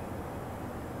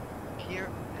 Clear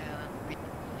and beat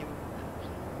you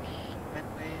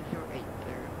runway 08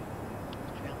 there.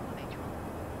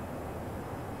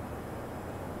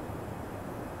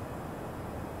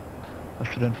 Austrian 181.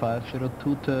 Austrian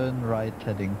 502 turn right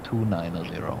heading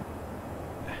 290.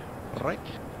 Right,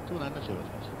 290.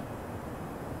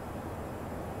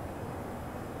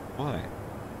 Why?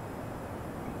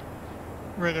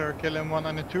 Radar KLM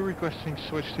 192 requesting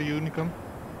switch to Unicom.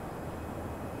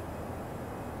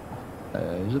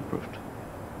 Is approved.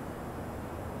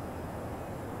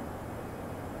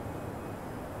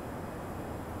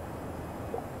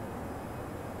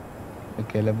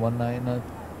 KLM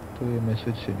 192, you may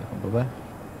switch to Unicom, bye bye.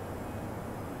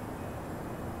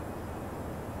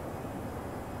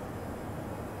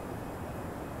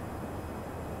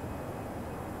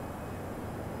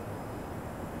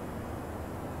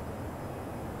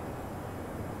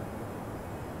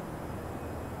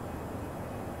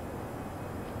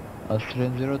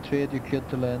 Austrian 038, you cleared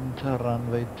to land,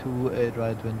 runway 28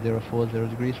 right, wind 040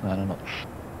 degrees, 9 knots.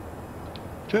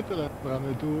 Cleared to land,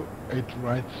 runway 28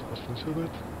 right, Austrian 08.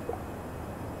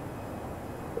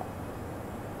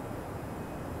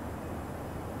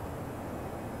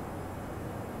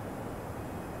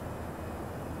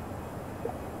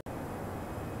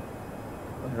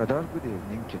 Radar, good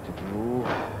evening, Jet2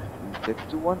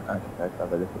 2621 and flight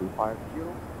level 350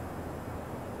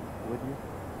 with you.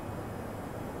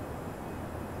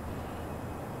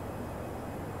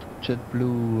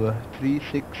 JetBlue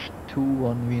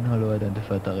 3621 Wien, hello,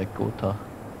 identified direct Gotha.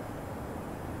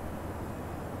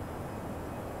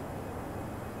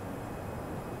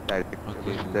 Direct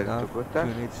Okay, to Gotha.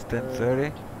 units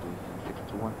 1030.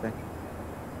 621, thank you.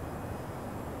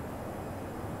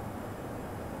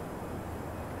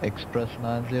 Express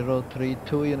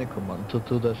 9032, Unicom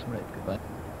 122.8, goodbye.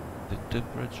 The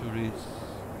temperature is...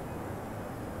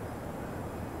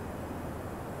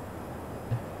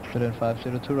 Australian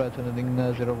 502, right landing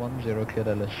 010, cleared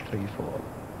LS34.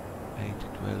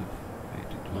 8012,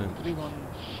 8012.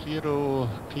 310,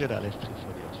 cleared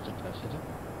LS34, the Austrian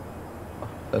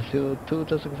 502. 502,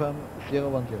 just to confirm,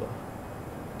 010.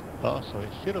 Oh, sorry,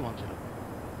 010.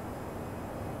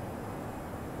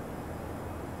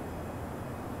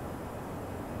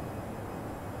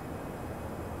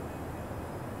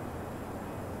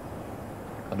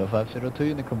 Under 502,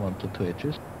 Unicom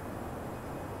 122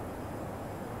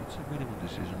 What's the minimum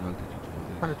decision altitude for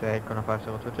this? 108, gonna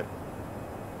 5022.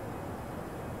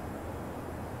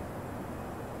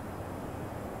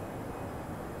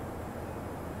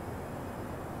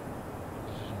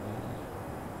 Decision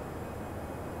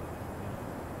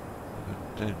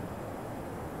 10.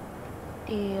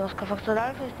 Die Oscar Foxtrot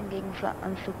Alpha ist im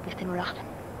Gegenanflug bis die 08.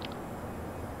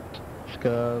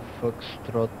 Oscar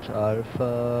Foxtrot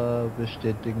Alpha,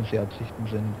 bestätigen Sie Absichten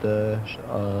sind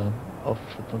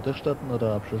Aufsatz und Durchstarten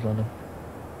oder Abschlusslandung?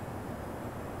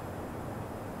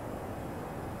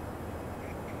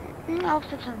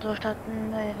 Aufsatz und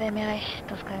durchstarten wäre mir recht.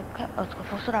 Oscar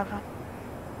Foxtrot Alpha.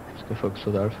 Oscar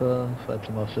Foxtrot Alpha, Fahrt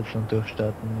zum Aufsetzen und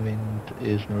Durchstarten, Wind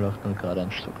ist 080 Grad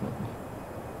 1 Knoten.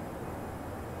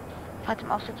 Fahrt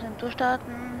zum Aufsetzen und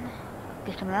Durchstarten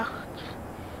bis zum 08.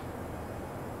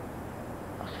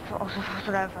 Oscar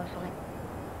Foxtrot Alpha, sorry.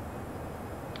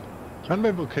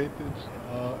 Runway located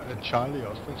at Charlie,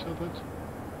 Austrian Service.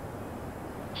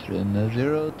 Austrian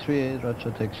 038,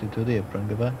 Roger, taxi to the apron,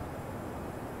 goodbye.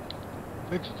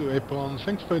 Taxi to apron,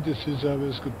 thanks for the sea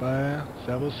service, goodbye,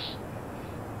 service.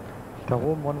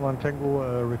 Tarom 11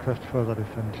 Tango, request further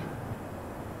descent.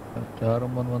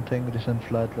 Tarom 11 Tango, descent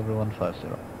flight level 150.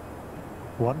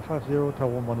 150,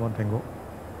 Tarom 11 Tango.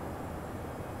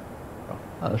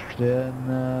 Austrian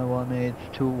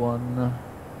 1821,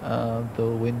 the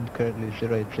wind currently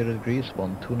 080 degrees,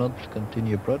 12 knots,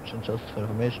 continue approach, and just for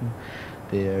information,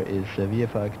 there is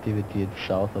VFR activity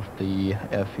south of the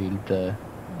airfield,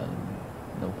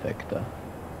 no factor.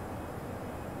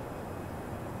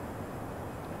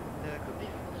 There could be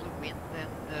also wind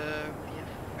and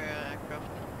VFR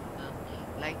aircraft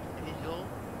in light visual.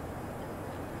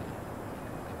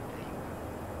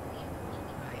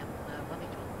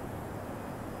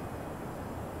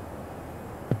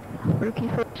 Rookie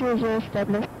 400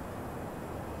 established.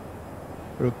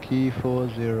 Rookie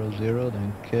 400,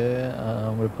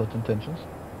 danke, report intentions.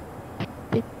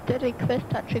 Bitte request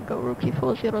touch and go Rookie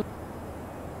 40.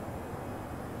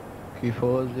 Rookie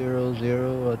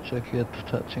 400, Roger, cleared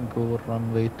touch and go,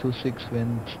 runway 26,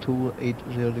 wind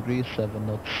 280 degrees, 7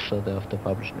 knots, thereafter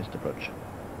published, missed approach.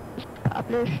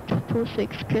 Published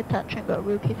 26, clear touch and go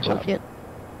Rookie 40.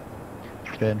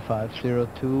 Australian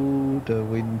 502, the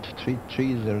wind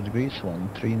 330 degrees,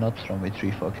 13 knots, runway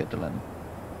 34, clear to land.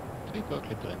 34,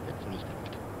 clear to land, full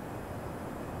established.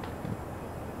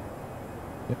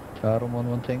 Tarom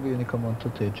 11 Tango, Unicom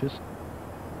 122, tschüss.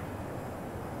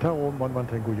 Tarom 11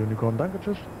 Tango, Unicorn, danke,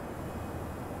 tschüss.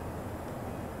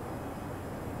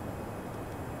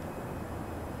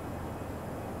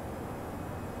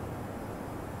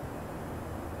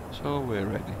 So we're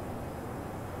ready.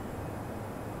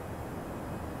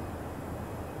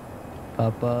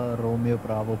 Papa Romeo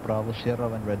Bravo Bravo Sierra,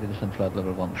 when ready, descent flight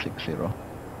level 160.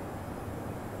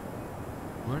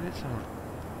 Where is our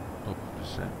top of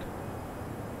descent?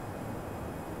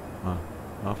 Ah,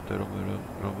 after Romeo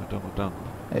Tango Tango.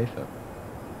 AFAB.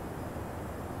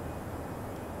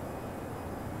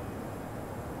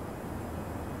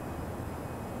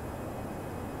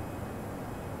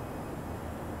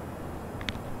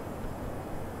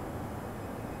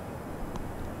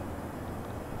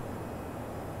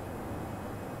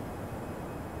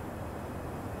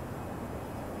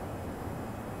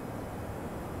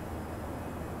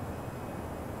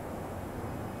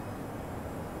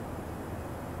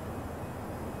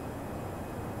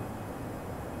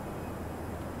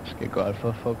 Echo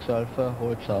Alpha, Fox Alpha,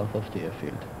 hold south of the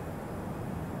airfield.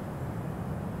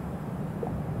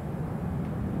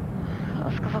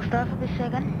 Oscar Fox Alpha, bis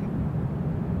again.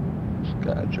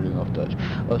 Entschuldigung auf Deutsch.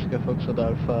 Oscar Fox und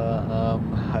Alpha,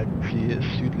 halten Sie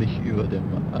südlich über dem,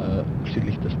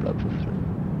 südlich des Platzes drin.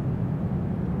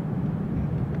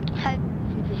 Halten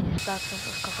südlich des Platzes,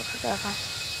 Oscar Fox Alpha.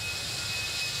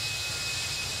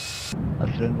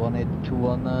 Australian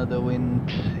 1821, the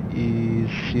wind is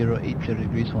 080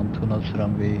 degrees, 12 knots,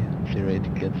 runway 08,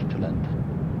 cleared to land.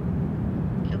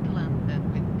 Clear to land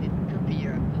and wind into the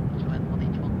air, to land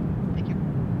 181. Thank you.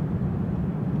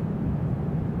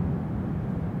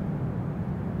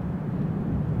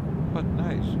 but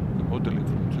nice. The modeling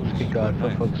from Zurich is Echo quite Alpha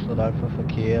nice. Foxtrot Alpha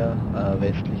Verkehr,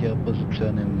 westlicher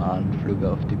Position im Anflug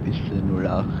auf die Piste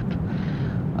 08.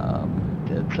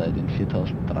 Derzeit in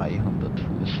 4300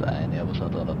 Fuß, ein Airbus The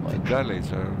A319.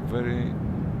 delays are very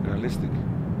realistic.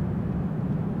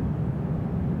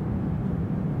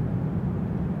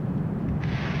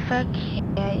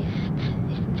 Verkehr ist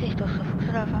in Sicht durch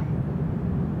Foxtrot Alpha.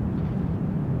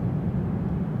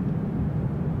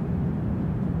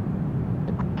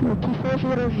 Lucky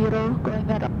 400 going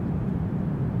at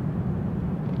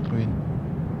Wind.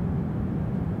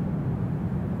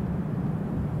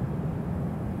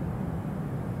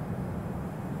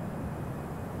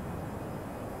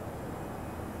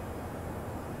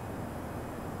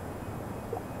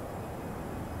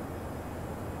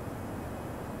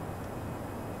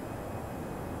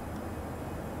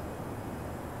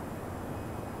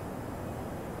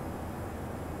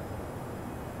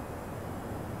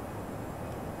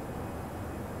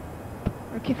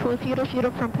 Lucky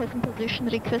 400 from present position,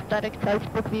 request direct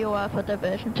Salzburg VOA for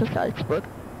diversion to Salzburg.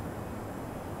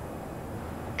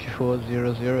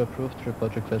 Q400 approved,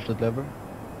 report requested level.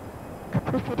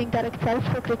 Proceeding direct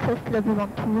Salzburg, request level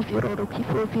 120, Lucky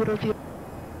 400.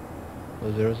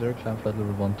 400, climb flight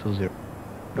level 120.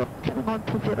 Level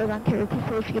 120, danke, Lucky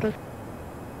 400.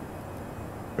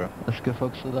 Oscar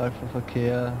Foxtrot Alpha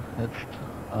Verkehr, jetzt,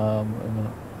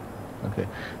 okay.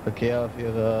 Verkehr auf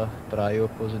Ihrer 3 Uhr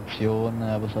Position,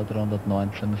 Airbus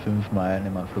A319, 5 Meilen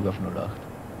im Anflug auf 08.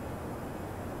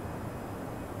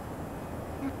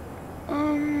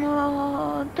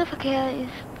 Der Verkehr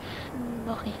ist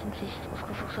noch nicht in Sicht,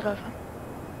 Oscar Foxtrot Alpha.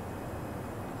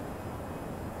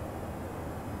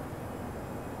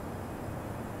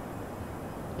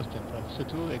 Christian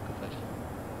 502, Echo 5.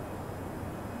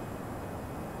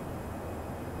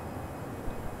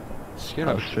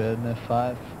 Sierra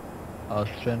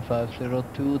Austrian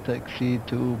 502, taxi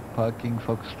to parking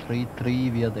Fox 33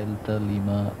 via Delta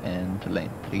Lima and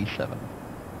lane 37.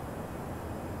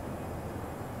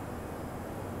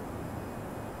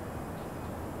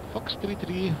 Fox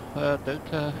 33,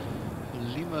 Delta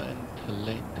Lima and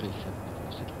lane 37.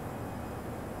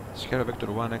 Sierra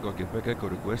Vector 1 Echo Quebec Echo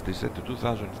request is set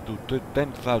to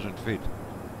 10,000 feet.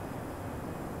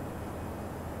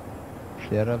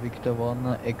 Sierra Victor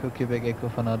 1, Echo Quebec Echo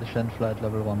Fanal descend flight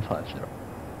level 150.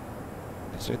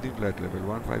 Descending flight level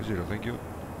 150, thank you.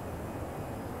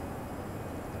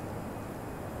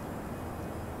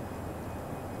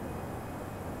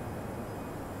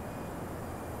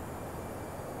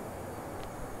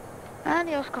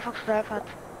 Die Oscar Foxtrot Alpha hat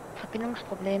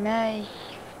Verbindungsprobleme.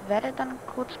 Ich werde dann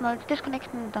kurz mal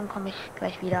disconnecten und dann komme ich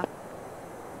gleich wieder.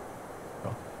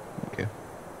 Okay.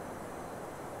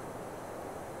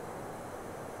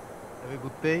 Have a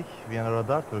good day, Vienna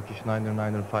Radar, Turkish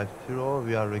 99050,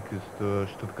 we are request to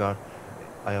Stuttgart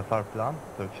IFR plan,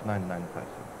 Turkish 99050.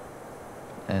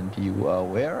 And you are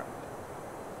where?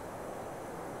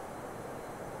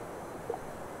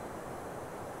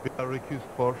 We are request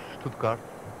for Stuttgart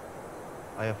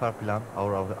IFR plan,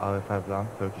 our IFR plan,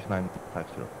 Turkish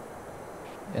 950.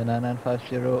 Yeah,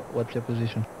 9950, what's your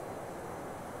position?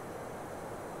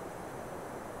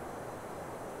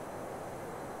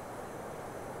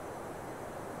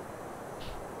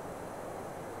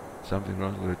 Something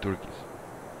wrong with the Turkish.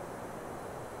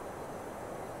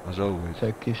 As always.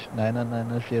 Turkish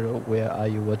 9990, where are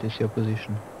you? What is your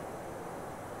position?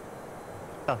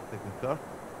 Just a second, sir.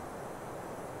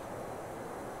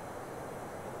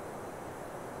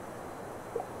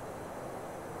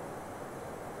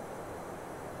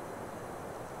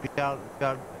 We are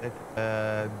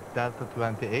at Delta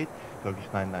 28, Turkish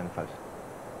 995.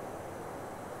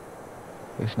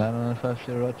 Turkish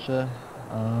 9950, roger.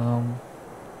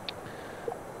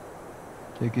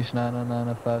 Turkish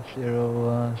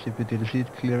 99950, CPT receipt,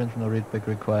 clearance, no readback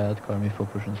required, call me for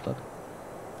push and start.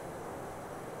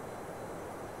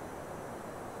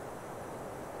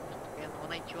 Again,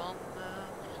 181,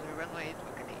 runway 8,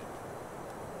 looking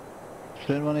 8.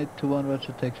 Train 1821,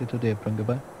 roger, taxi to the apron,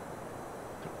 goodbye.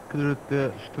 Clear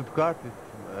the Stuttgart is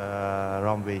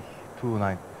runway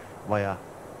 29 via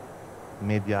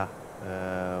media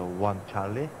 1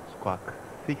 Charlie, squawk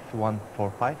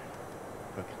 6145,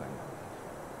 Turkish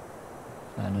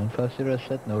 9950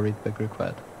 set, no readback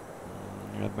required.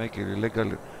 You are making a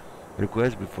legal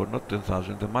request before, not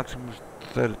 10,000, the maximum is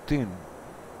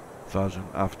 13,000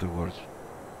 afterwards.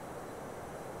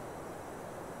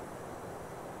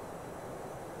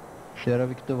 Sierra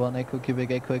Victor 1 Echo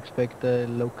Quebec Echo, expect a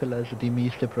localizer DME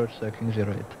east approach circling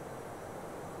 08.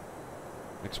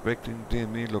 Expecting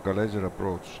DME localizer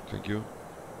approach, thank you.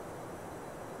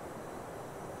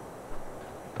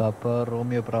 Papa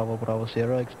Romeo Bravo Bravo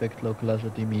Sierra, expect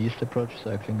localizer DME East approach,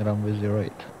 circling runway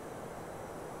 08.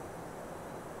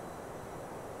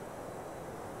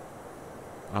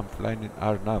 I'm flying in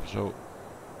RNAV, so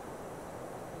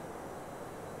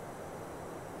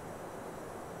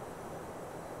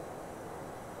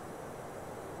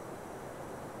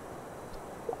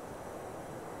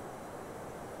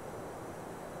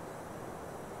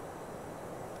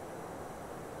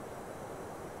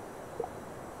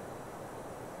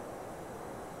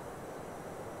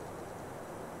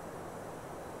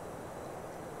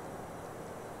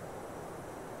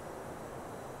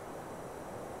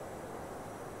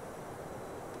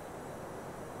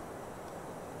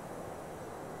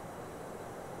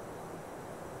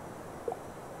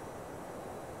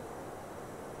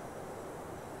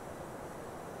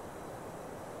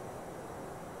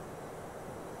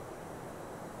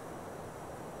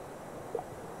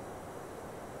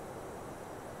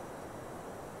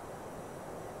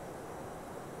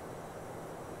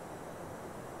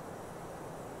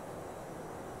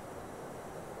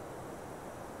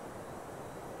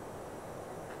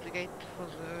Gate for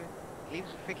the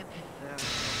leaves frequencies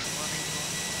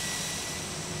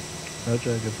 181.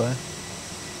 Roger, goodbye.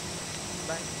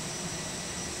 Bye.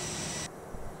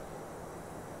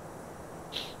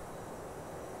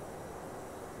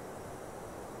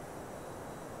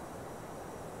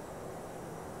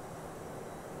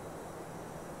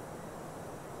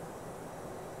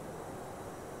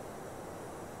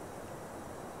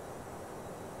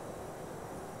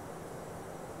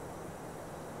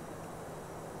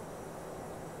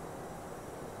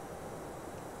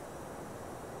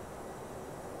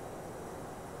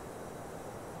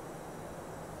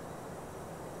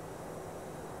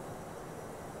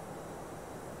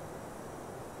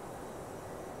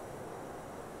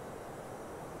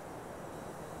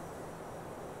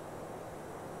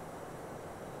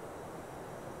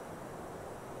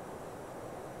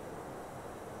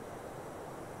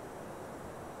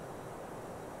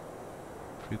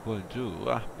 People do.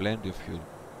 Plenty of fuel.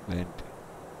 Plenty.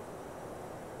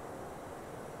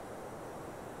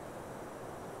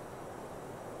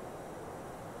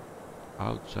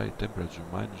 Outside temperature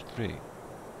 -3.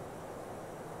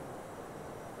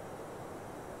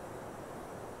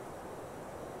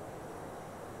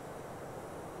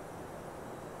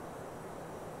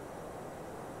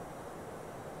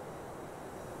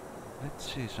 Let's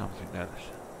see something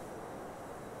else.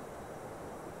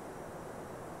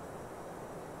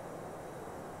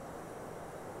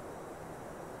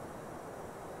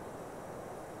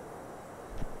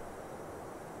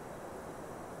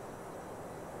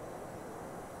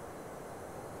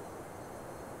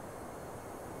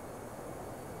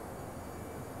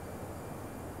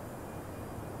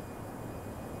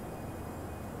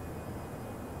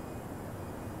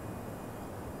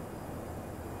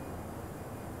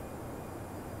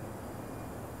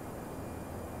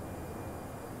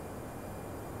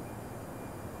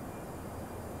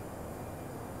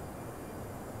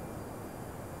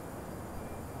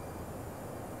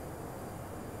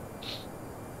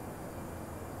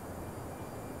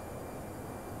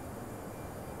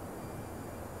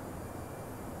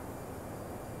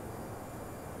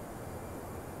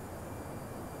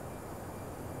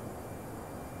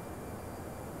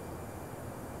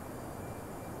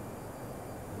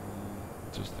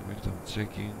 Just a minute, I'm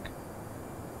checking.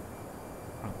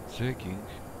 I'm checking.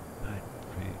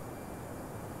 9-3.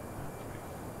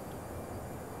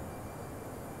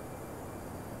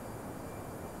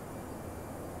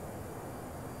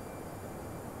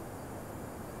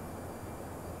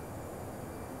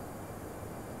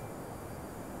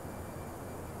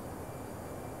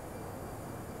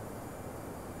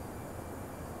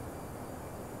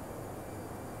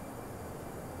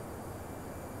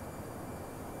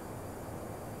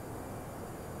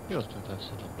 Ja, das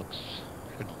sind dann Blocks.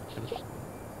 Genau, alles.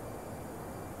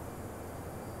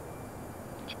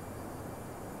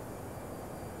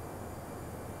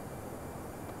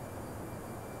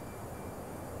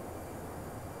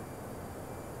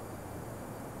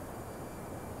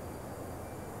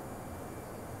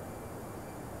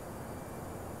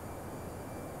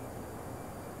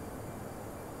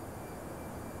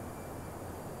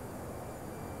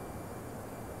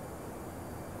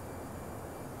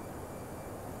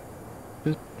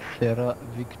 Sierra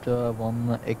Victor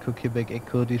 1 Echo Quebec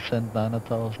Echo descend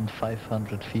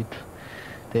 9,500 feet.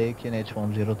 Take NH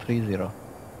 1030.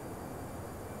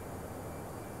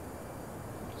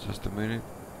 Just a minute.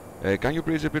 Can you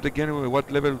please repeat again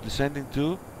what level of descending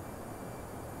to?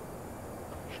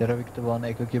 Sierra Victor 1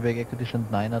 Echo Quebec Echo descend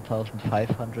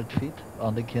 9,500 feet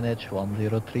on the KNH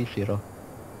 1030.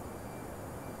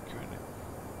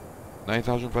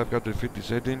 9550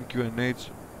 setting, QNH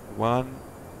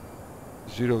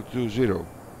 1020.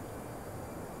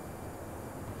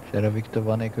 Sierra Victor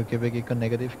 1 Echo Quebec Echo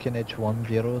negative, QNH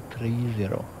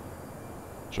 1030.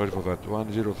 Sorry for that,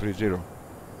 1030.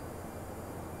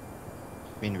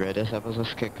 Wind radar services,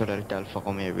 Keko Delta Alfa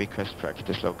Romeo, request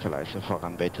practice localizer for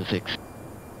runway 26.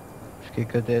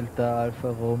 Skika Delta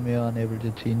Alpha Romeo, unable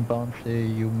to inbound,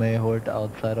 you may hold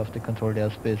outside of the controlled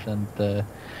airspace and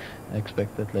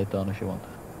expect that later on if you want.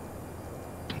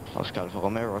 Oscar Alfa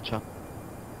Romeo, roger.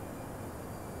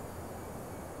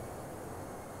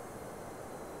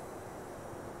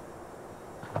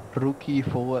 Rookie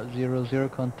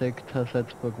 400, contact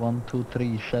Salzburg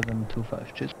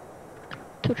 123725, cheers.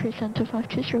 23725,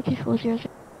 cheers, Rookie 400.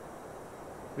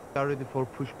 We are ready for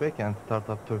pushback and start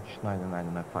up Turkish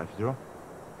 99950.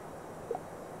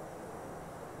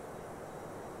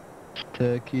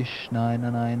 Turkish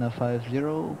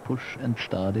 99950, push and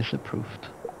start is approved.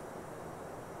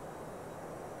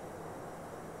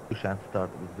 Push and start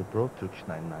with the broad Turkish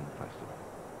 99950.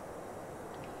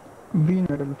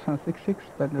 Vienna, Lufthansa 66,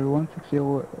 Battle 160,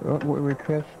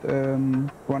 request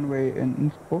runway in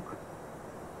Innsbruck.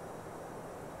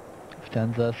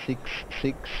 Lufthansa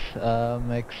 66,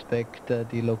 expect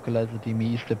the localizer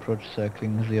DME East approach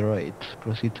circling 08.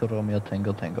 Proceed to Romeo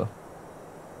Tango Tango.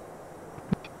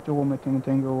 To Romeo Tango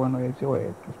Tango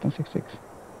 1808, Lufthansa 66.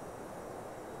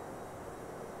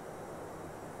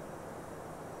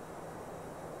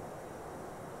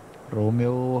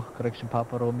 Romeo, correction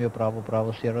Papa Romeo, Bravo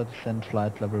Bravo Sierra, descend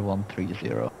flight level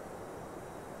 130.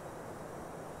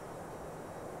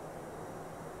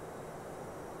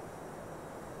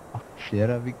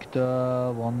 Sierra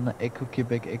Victor 1 Echo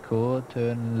Quebec Echo,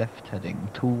 turn left heading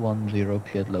 210,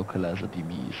 cleared localizer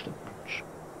DME East approach.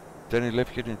 Turning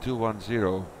left heading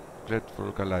 210, cleared for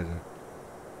localizer.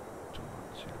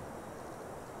 210.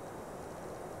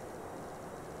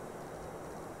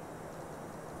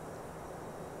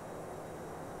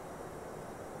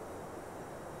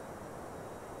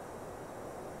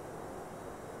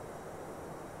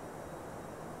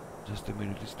 Just a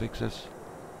minute, this takes us.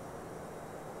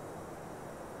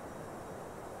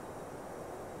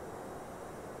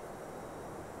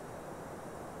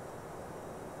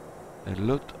 A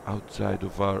lot outside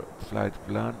of our flight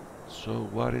plan, so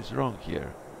what is wrong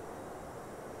here?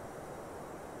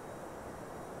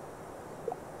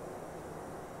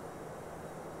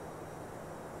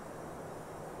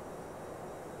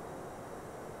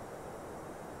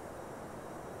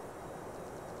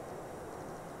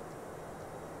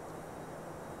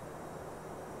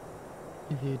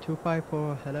 Easy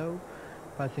 254, hello.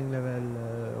 Passing level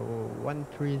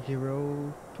 130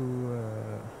 to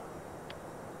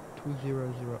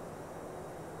 200.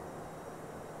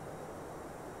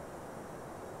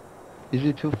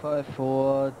 Easy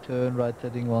 254, turn right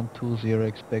heading 120,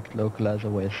 expect localizer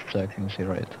west circling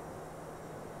 08.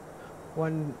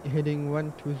 One heading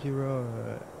 120,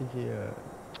 easy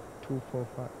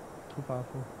 245,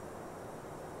 254.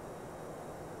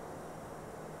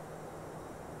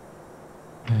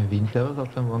 Wind service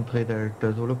option 13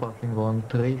 Delta Zulu passing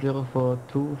 130 for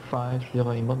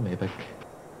 250 inbound Maybach.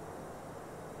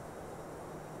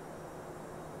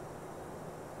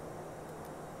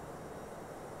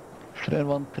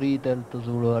 313 Delta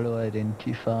Zulu, hello,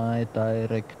 identify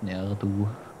direct near to.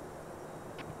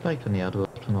 Direct near to,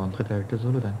 113 Delta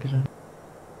Zulu, dankeschön.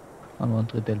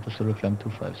 113 Delta Zulu, climb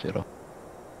 250.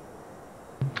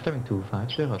 Climbing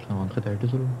 250, 113 Delta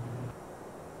Zulu.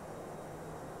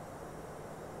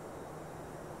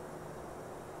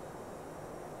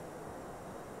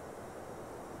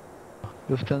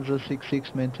 Lufthansa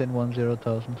 66, maintain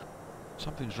 10,000.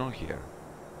 Something's wrong here.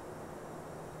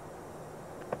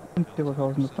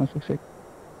 0,000, Lufthansa 66.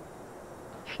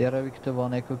 Sierra Victor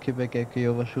 1 Echo Quebec Echo,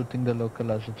 you're overshooting the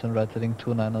localizer, turn right heading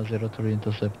 290 to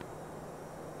re-intercept.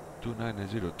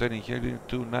 290, turning heading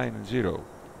 290.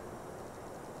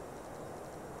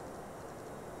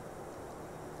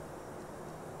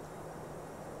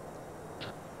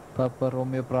 Papa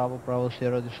Romeo Bravo Bravo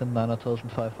Sierra, descend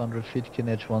 9,500 feet,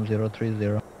 QNH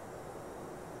 1030.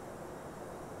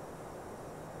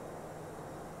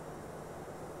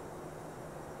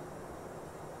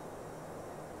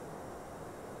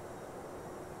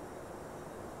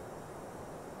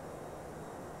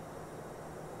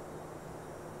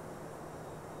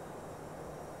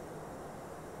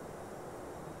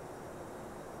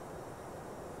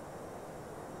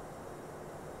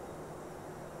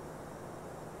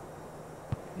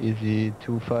 Easy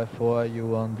 254,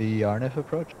 you on the RNF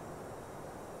approach?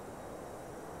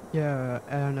 Yeah,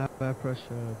 RNF approach,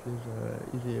 please,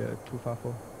 easy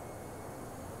 254.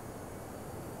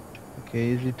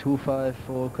 Okay, easy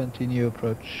 254, continue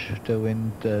approach, the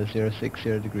wind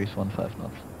 060 degrees 15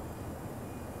 knots.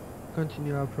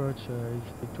 Continue approach,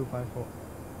 is 254.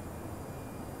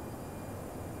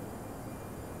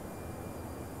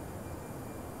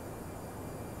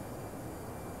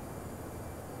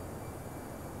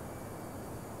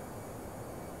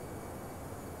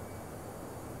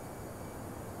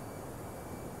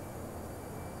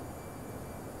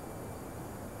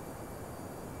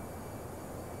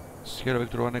 Sierra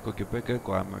Victor 1 Echo Quebec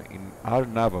Echo, I'm in our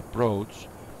nav approach.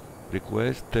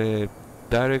 Request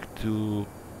direct to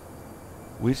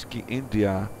Whiskey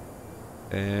India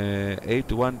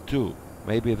 812.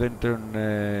 Maybe then turn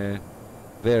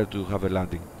there to have a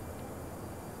landing.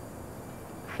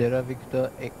 Sierra Victor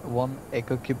 1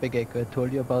 Echo Quebec Echo, I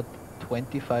told you about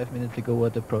 25 minutes ago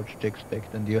what approach to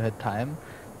expect, and you had time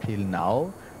till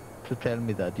now to tell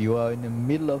me that. You are in the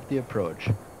middle of the approach.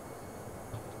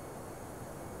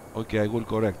 Okay, I will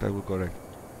correct.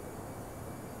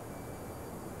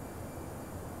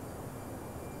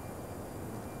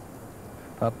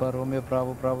 Papa Romeo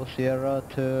Bravo Bravo Sierra,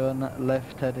 turn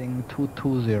left heading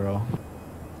 220.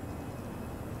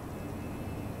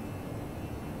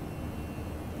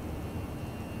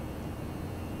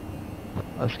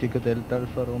 Oscar Delta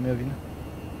Alfa Romeo Wien.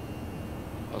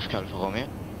 Oscar Alfa Romeo.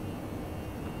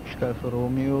 Oscar Alfa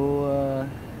Romeo,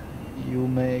 you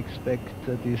may expect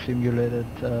the simulated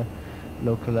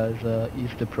localizer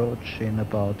east approach in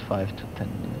about 5 to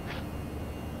 10 minutes.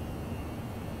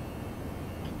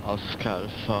 Oscar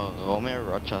Alfa Romeo,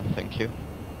 roger, thank you.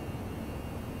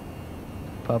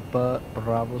 Papa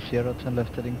Bravo Sierra, turn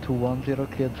left heading 210,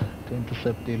 cleared to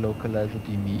intercept the localizer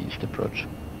DME east approach.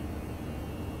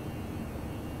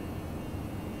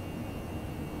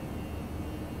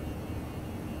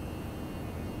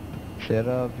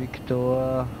 Sierra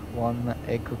Victor 1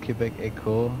 Echo Quebec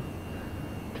Echo,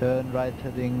 turn right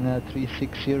heading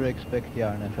 360, expect the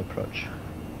RNF approach.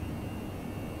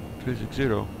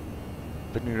 360.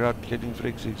 Turning right heading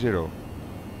 360.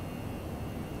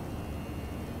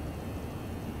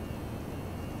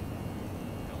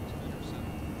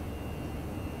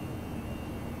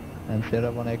 And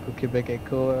Sierra 1 Echo Quebec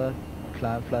Echo,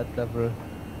 climb flight level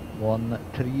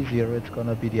 130, it's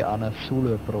gonna be the RNF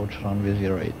Zulu approach, runway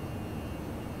 08.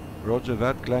 Roger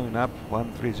that, climbing up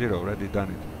 130, already done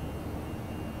it.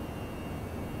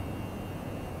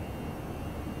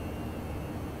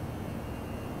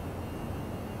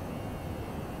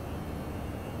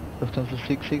 Lufthansa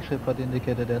 66, report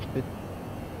indicated airspeed.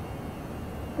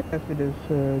 Airspeed is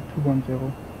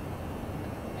 210.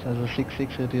 Lufthansa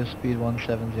 66, reduce speed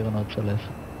 170 knots or less.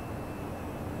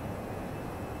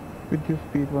 Reduce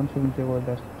speed 170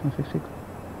 less, 266.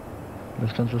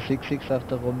 Lufthansa 66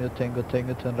 after Romeo Tango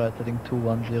Tango, turn right heading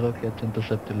 210, clear to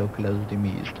intercept the localizer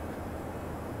DME east.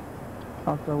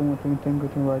 After Romeo Tango Tango,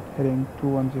 turn right heading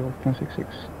 210,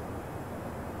 266.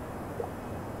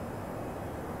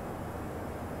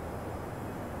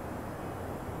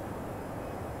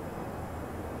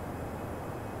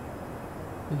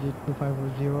 Is it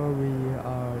 250? We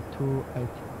are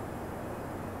 280.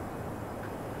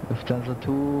 Lufthansa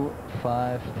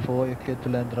 254, you're clear to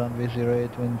land runway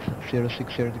 08, wind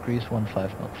 060 degrees 15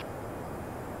 knots.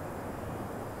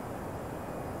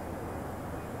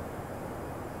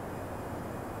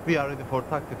 We are ready for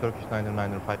taxi, Turkish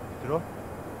 99050.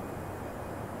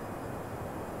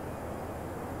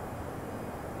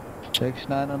 Turkish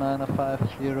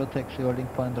 99050, taxi holding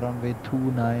point runway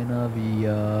 29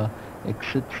 via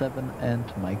exit 7 and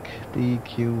Mike.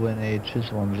 DQ and H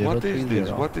is 1030. What is this?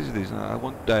 What is this? I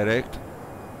want direct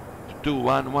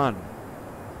 211.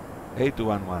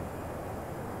 8211.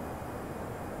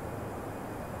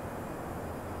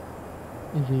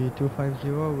 Is it 250?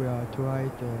 We are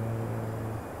 28.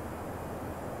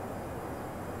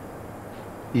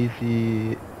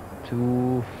 Easy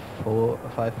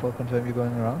 2454, confirm you're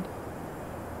going around?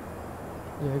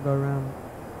 Yeah, go around.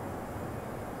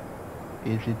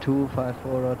 Easy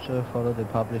 254, roger, follow the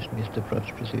published missed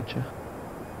approach procedure.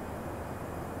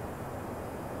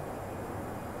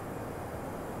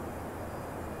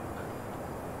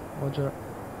 Roger.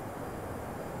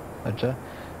 Roger.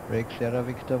 Break Sierra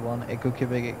Victor 1 Echo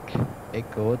Quebec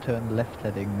Echo, turn left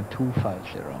heading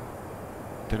 250.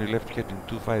 Turning left heading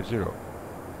 250.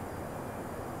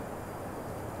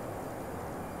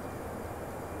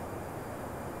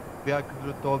 We are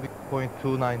route Dolby point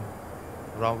 29,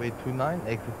 runway 29,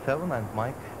 exit 7 and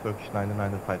Mike, Turkish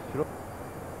 99050.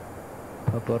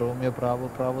 Papa Romeo Bravo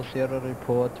Bravo Sierra,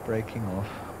 report breaking off.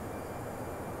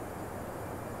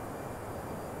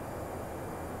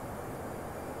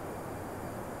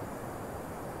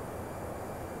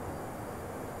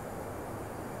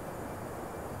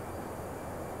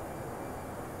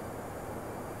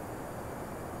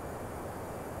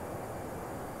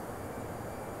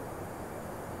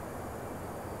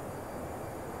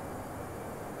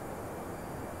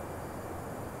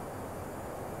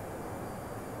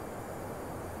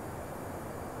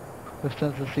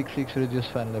 Lufthansa 66, reduce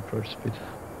final approach speed.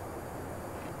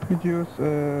 Reduce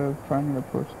final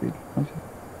approach speed.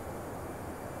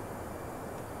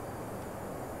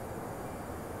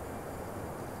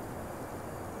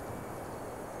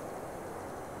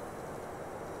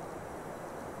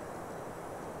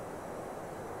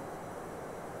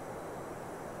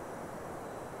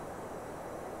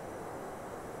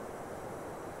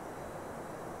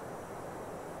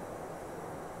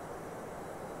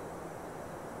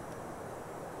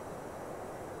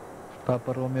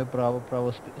 Papa Romeo Bravo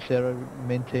Bravo Sierra,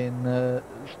 maintain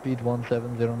speed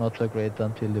 170 knots or greater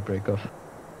until the break-off.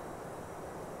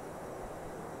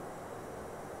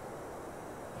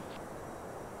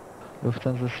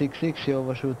 Lufthansa 66, you're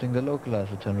overshooting the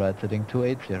localizer, turn right heading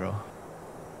 280.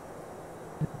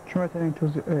 Turn right heading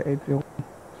 280,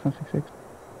 Lufthansa 66.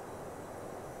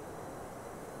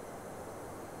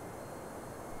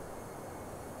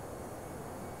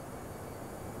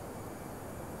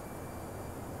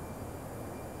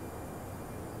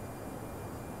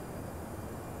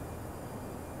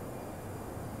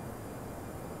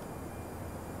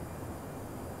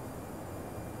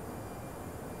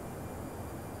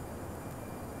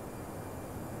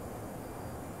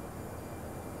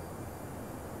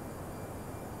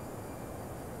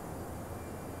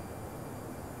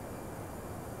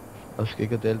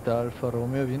 Oscar Delta Alpha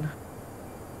Romeo, Wien.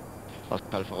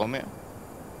 Oscar Alpha Romeo.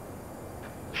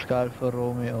 Oscar Alpha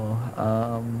Romeo,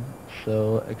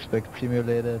 so expect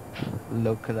simulated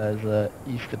localizer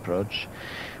east approach.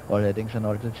 All headings and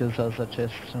altitudes are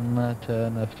suggestion,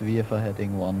 turn left VFR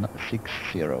heading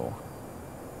 160.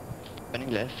 Turning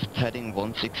left heading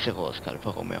 160, Oscar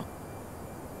Alpha Romeo.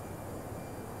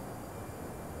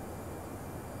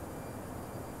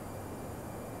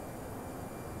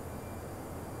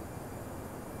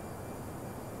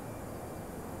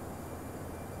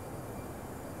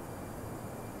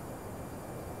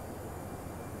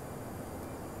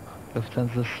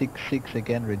 Lufthansa 66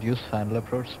 again, reduce final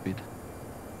approach speed.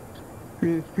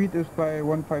 Speed is by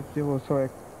 150, so I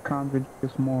can't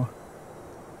reduce more.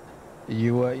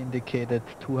 You are indicated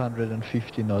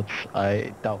 250 knots.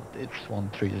 I doubt it's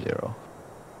 130.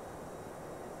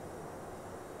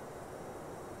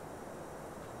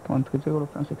 130,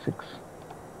 Lufthansa 66.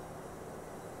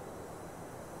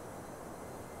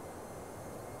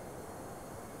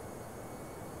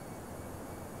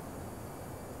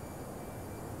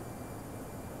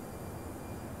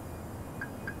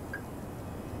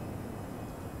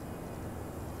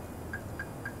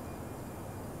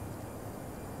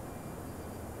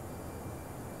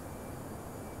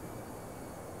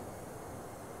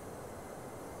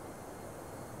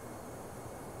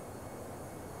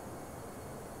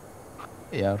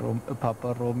 Yeah,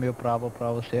 Papa Romeo Bravo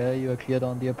Bravo Sierra, you are cleared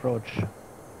on the approach.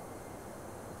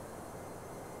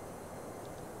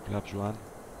 Flaps 1.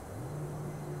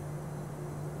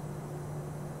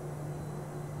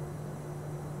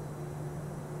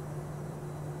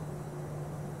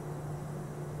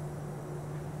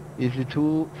 Easy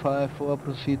 254,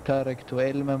 proceed direct to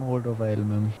Elmem, hold over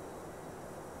Elmem.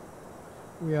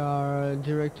 We are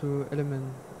direct to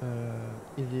Element,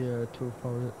 easy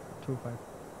 225.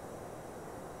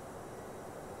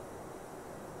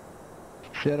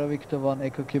 Sierra Victor 1,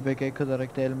 Echo Quebec Echo,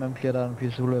 direct Elmem, clear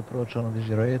RMP Zulu approach on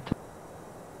 08.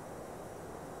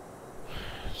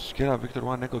 Sierra Victor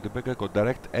 1 Echo Quebec Echo,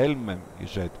 direct Elmem, you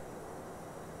said.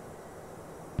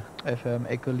 FM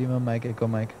Echo Lima Mike Echo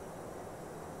Mike.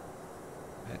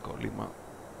 Echo Lima.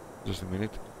 Just a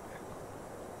minute.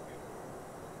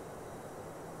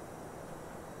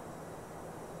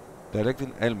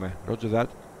 Directing Elme, roger that.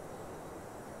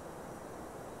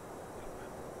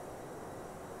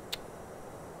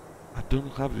 I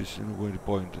don't have this in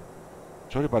waypoint.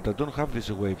 Sorry, but I don't have this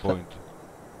waypoint.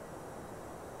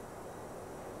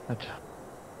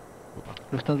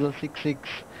 Lufthansa 66,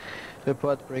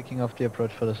 report breaking of the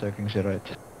approach for the circling 08.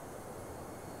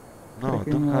 No, I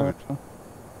don't have it.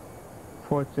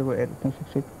 408, Lufthansa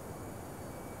 66.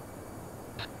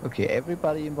 Okay,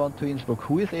 everybody inbound to Innsbruck.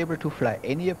 Who is able to fly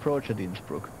any approach at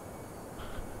Innsbruck?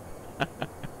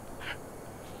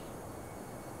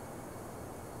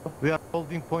 We are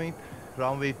holding point,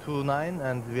 runway 29,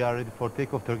 and we are ready for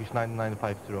takeoff, Turkish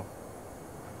 9950.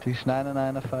 Turkish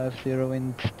 9950,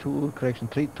 wind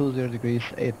 320 degrees,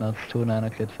 8 knots, 29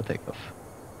 cleared for takeoff.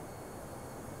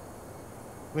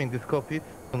 Wind is copied,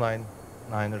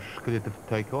 299ers cleared to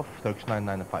takeoff, Turkish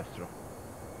 9950.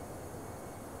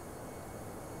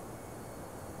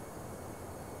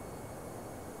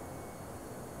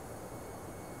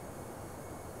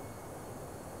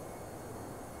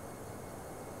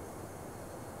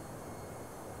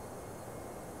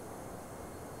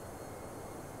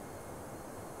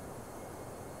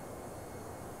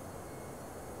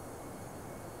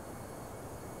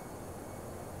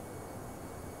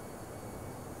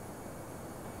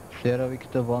 Sierra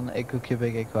Victor 1 Echo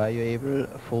Quebec Echo, are you able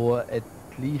for at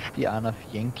least the ANAF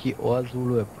Yankee or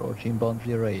Zulu approach inbound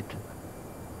 08?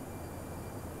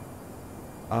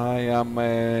 I'm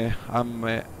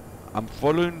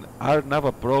following RNAV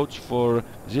approach for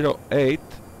 08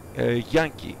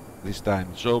 Yankee this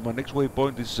time. So my next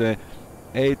waypoint is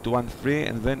 813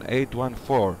 and then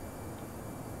 814.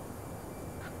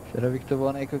 Sierra Victor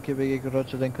 1 Echo Quebec Echo,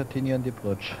 roger, then continue on the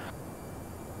approach.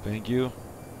 Thank you.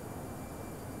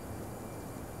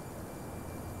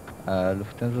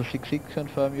 Lufthansa 66,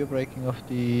 confirm you're breaking off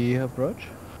the approach.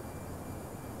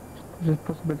 Is it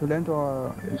possible to land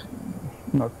or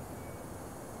not?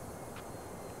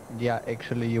 Yeah,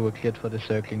 actually you were cleared for the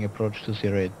circling approach to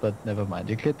 08, but never mind.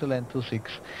 You're cleared to land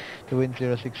 26, the wind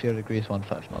 060 degrees 15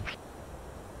 knots.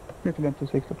 Clear to land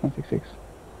 26 to 166.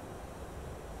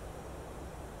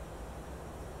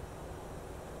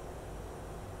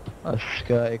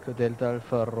 Oscar Echo Delta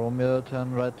Alpha Romeo,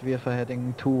 turn right VFR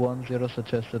heading 210,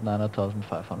 suggested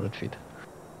 9,500 feet.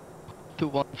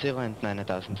 210 and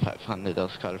 9,500,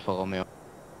 Oscar Alpha Romeo.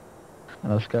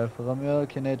 And Oscar Alpha Romeo,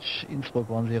 KNH Innsbruck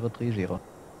 1030.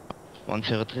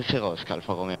 1030, Oscar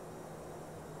Alpha Romeo.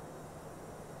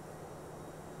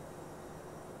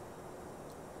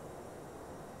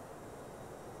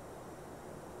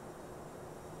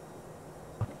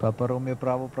 Papa Romeo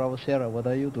Bravo Bravo Sierra, what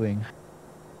are you doing?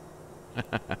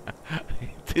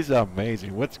 It is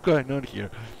amazing. What's going on here?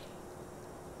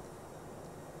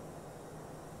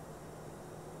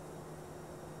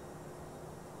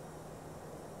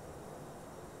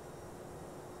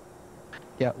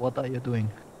 Yeah, what are you doing?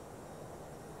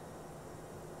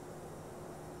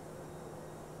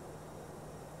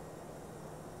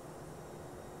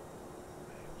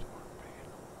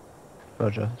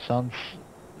 Roger, sounds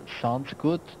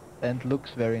good and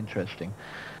looks very interesting.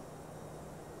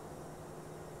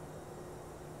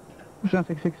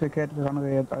 166 again,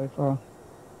 runway at Alpha.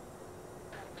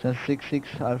 66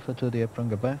 Alpha to the apron,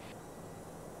 goodbye.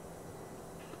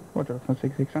 Roger,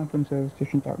 166 Anfang,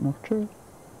 Station Tag noch, tschüss.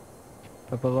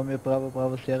 Papa Romeo Bravo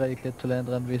Bravo Sierra, you cleared to land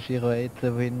runway 08,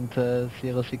 the wind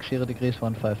 060 degrees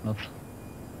 15 knots.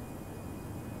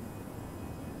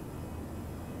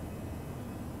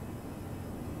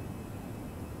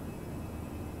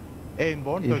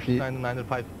 Inbound, Turkish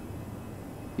 995.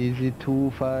 Easy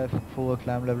 254,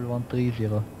 climb level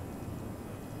 130.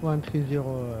 130,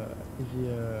 easy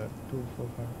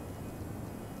 245.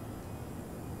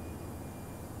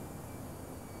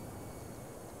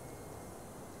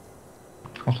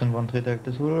 Constant 13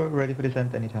 Delta Zulu, ready for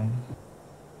descent anytime.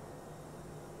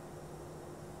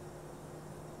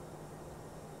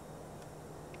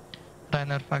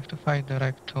 Liner 525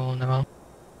 direct to Nemal.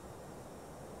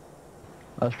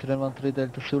 Austrian 13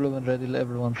 Delta Zulu, when ready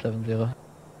level 170.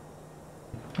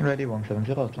 Ready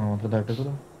 170, Austrian 13 Delta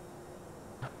Zulu.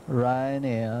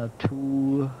 Ryanair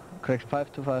 2, correct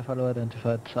 525, hello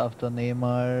identified after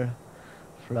Neymar,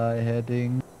 fly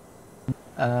heading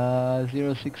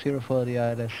 060 for the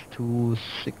ILS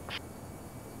 26.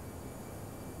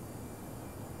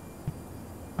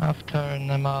 After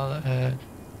Nemal,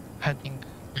 heading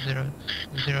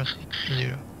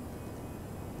 060.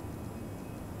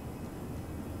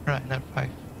 Ryanair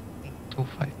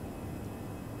 525.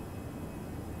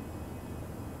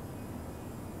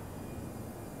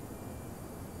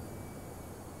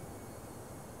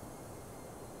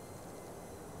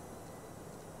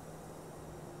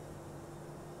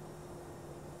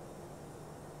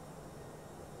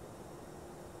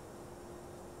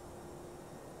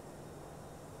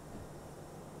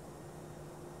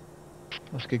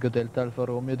 Oscar Delta Alpha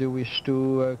Romeo, do you wish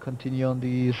to continue on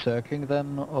the circling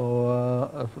then,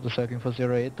 or for the circling for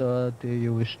 08, or do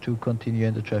you wish to continue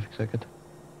in the traffic circuit?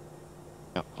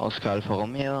 Oscar Alpha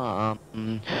Romeo,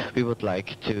 we would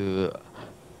like to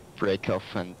break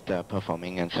off and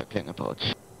performing and circling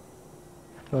approach.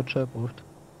 Roger, approved.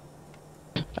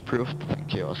 Approved,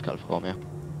 thank you, Oscar Alpha Romeo.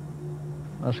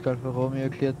 Oscar Alpha Romeo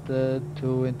cleared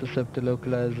to intercept the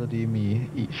localizer DME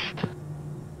East.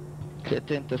 Cleared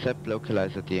to intercept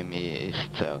localizer DME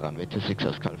East, runway 26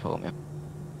 Oscar Alpha Romeo.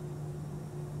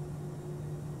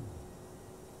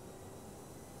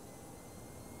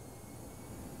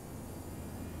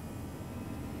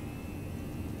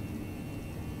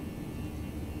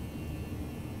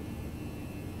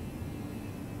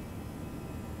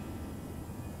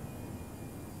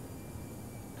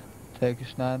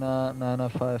 Turkish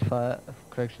 9955,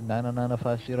 correction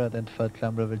 99950, identified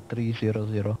climb level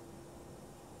 300.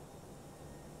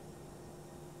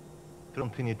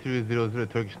 Continue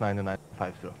 300, Turkish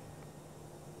 9950.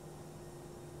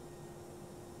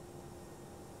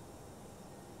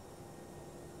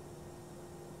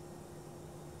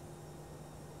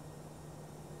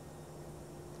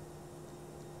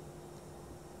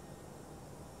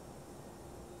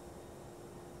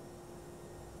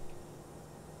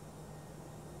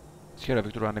 Sierra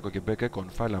Victor 1 Echo Quebec Echo on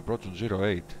final approach on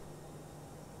 08.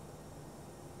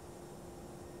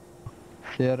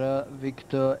 Sierra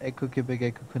Victor Echo Quebec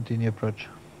Echo continue approach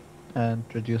and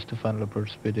reduce to final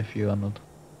approach speed if you are not.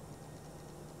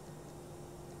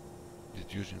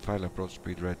 It's using final approach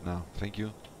speed right now. Thank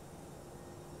you.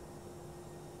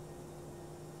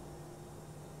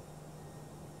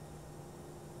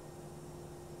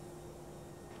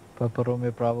 Papa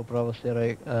Romeo Bravo Bravo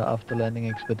Sierra after landing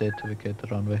expedite to vacate the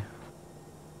runway.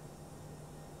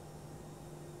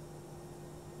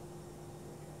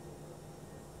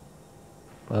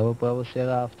 Bravo Bravo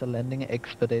Sierra after landing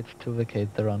expedite to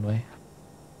vacate the runway.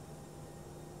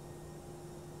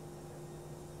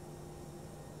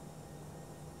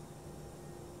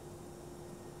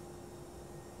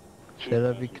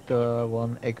 Sierra Victor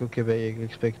 1 Echo Quebec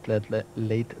expect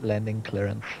late landing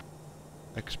clearance.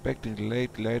 Expecting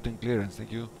late landing clearance,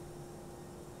 thank you.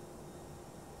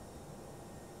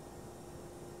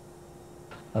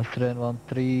 Austrian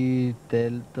 1-3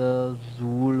 Delta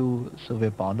Zulu, so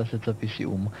wir bauen das jetzt ein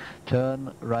bisschen Turn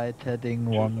right heading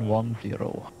 110.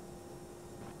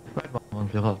 Right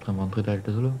 110 Austrian 1-3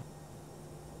 Delta Zulu.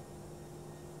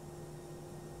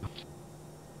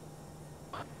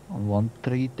 Und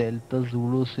 1-3 Delta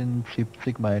Zulu sind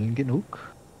 70 Meilen genug?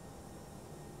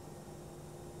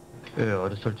 Ja,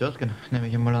 das sollte ausgehen, nehme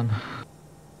ich einmal an.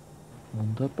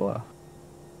 Wunderbar.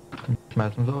 Dann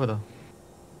schmeißen wir es auch wieder.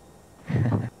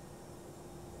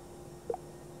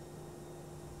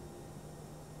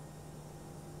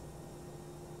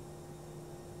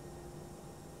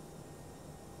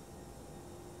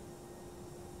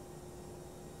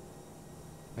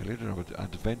 A little bit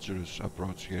adventurous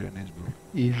approach here in Innsbruck.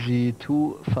 Easy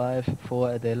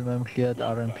 254 at Elmham cleared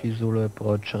RMP Zulu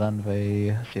approach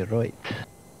runway 08.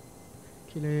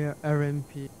 Clear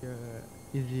RMP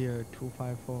Easy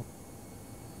 254.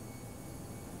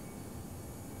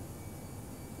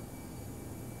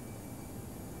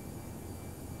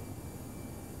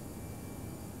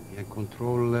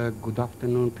 Control, good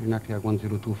afternoon, Trinacria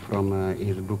 102 from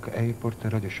Innsbruck Airport,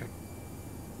 radio check.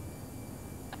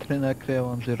 Trinacria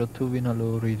 102, Vienna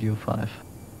low, radio 5.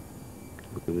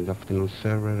 Good afternoon,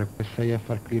 sir. Request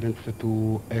IFR clearance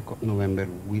to Echo November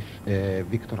with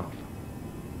Victor Alpha.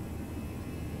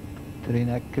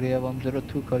 Trinacria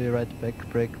 102, call you right back,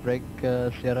 break,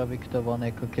 Sierra Victor 1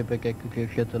 Echo Quebec Echo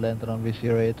clear to land runway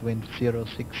 08, wind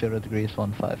 060 degrees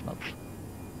 15 knots.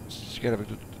 Sierra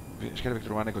Victor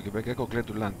 1 Echo Quebec Echo clear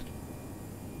to land.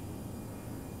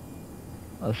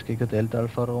 Oscar Delta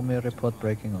Alfa Romeo report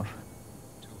breaking off.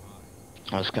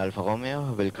 Oscar Alfa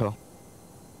Romeo, will go.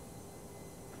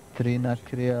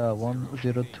 Trinacria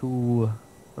 102,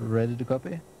 ready to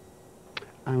copy?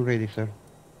 I'm ready, sir.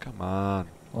 Come on.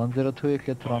 102, you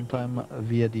cleared runtime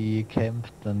via the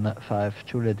Kempton 5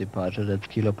 Juliet departure, that's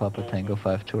Kilo Papa Tango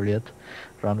 5 Juliet,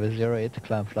 runway 08,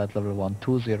 climb flight level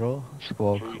 120,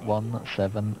 squawk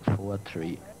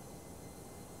 1743.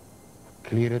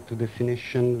 Cleared to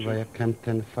destination via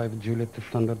Kempton 5 Juliet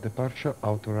standard departure,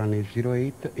 auto runway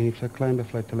 08, initial climb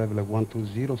flight level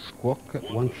 120, squawk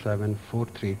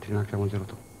 1743, Trinacria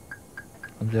 102.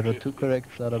 102 correct,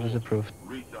 startup is approved.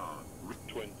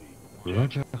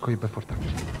 Roger, call you before taxi.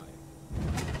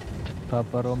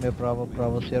 Papa Romeo Bravo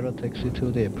Bravo Sierra taxi to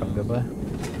the apron, goodbye.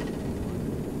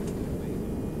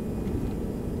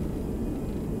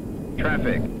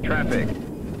 Traffic.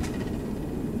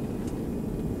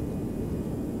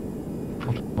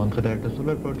 1-3 Delta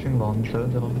Zulu approaching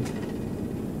 170.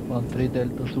 1-3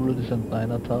 Delta Zulu descent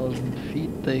 9000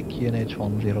 feet, take QNH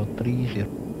 1030.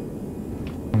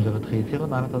 1030,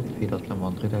 9000 feet, Oscar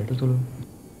 1-3 Delta Zulu.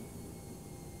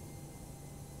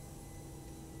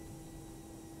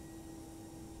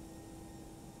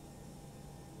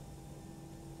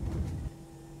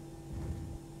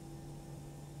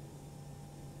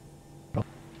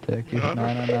 Turkish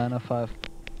 9995,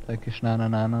 Turkish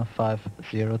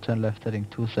 9950, turn left heading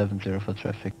 270 for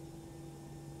traffic.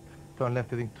 Turn left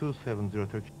heading 270,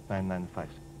 Turkish 995.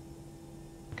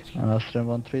 And Austrian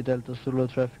 1-3 Delta Zulu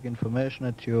traffic information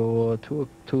at your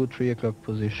 3 o'clock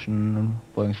position,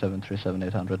 Boeing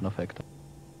 737-800, no factor.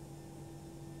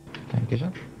 Thank you,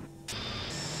 sir.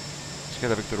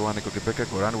 Sierra Victor 1 Echo Quebec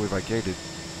Echo runway vacated.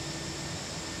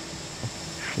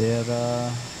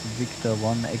 Sierra Victor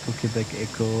 1 Echo Quebec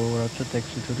Echo, roger,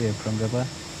 taxi to the apron, goodbye.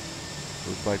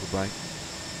 Goodbye.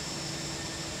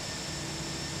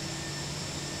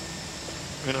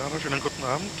 Vienna, schönen guten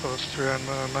Abend, Austrian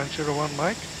 901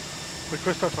 Mike.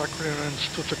 Request IFR clearance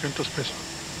to check into space.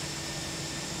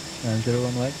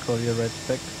 901 Mike, call your right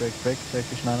back, break,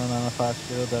 Turkish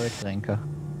 9950, direct anchor.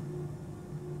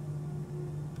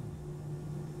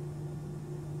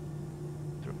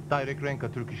 Direct Renka,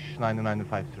 Turkish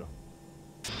 99950.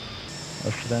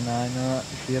 Austrian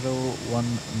 901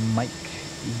 Mike,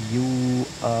 you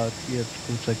are cleared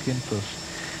to Quintus.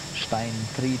 Stein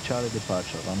 3 Charlie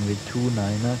departure, runway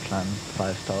 29, climb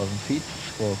 5,000 feet,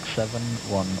 squawk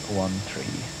 7113.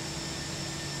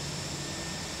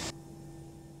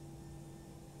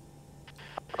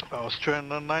 Austrian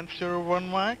 901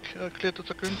 Mike, clear to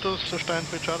Zakynthos, Stein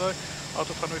 3 Charlie, out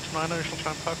of runway 29, initial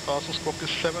climb 5,000, squawk is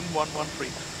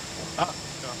 7113. Ah,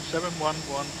 yeah,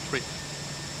 7113.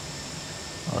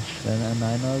 Austrian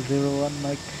 901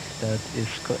 Mike, that is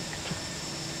correct.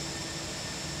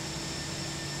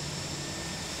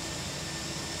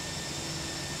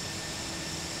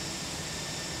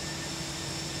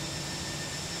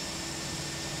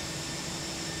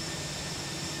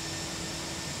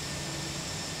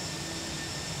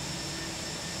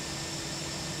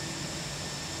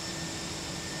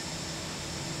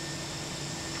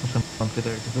 Monthly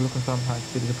Delta Zulu confirm high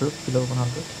speed is approved below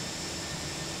 100.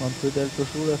 Monthly Delta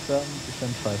Zulu FM,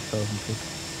 descend 5,000 feet.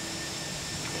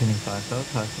 Cleaning 5,000,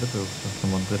 high speed approved. That's the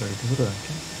Monthly Delta Zulu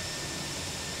action.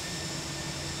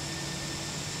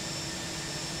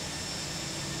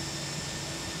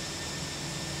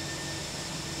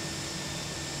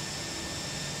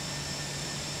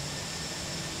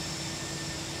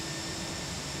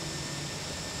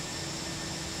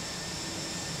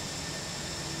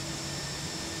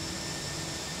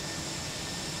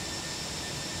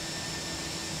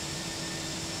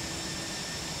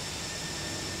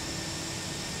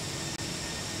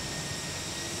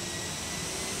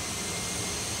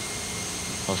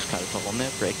 Oscar Alfa Romeo,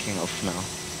 breaking off now.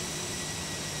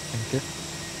 Thank you.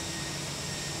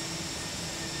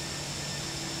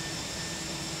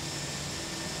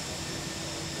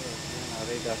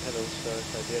 Radar, hello sir,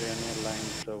 Siberian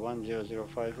Airlines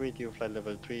 1005 with you, flight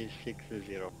level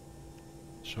 360.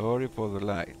 Sorry for the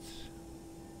lights.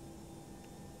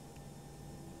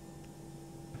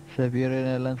 Siberian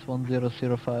Airlines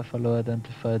 1005, hello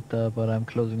identified, but I'm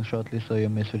closing shortly, so you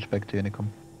may switch back to Unicom.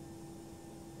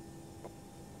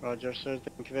 Roger sir,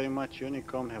 thank you very much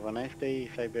Unicom, have a nice day,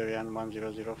 Siberian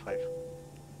 1005.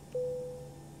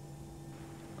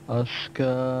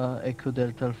 Oscar Echo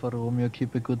Delta Alfa Romeo,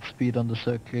 keep a good speed on the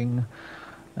circling,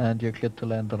 and you're cleared to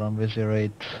land on runway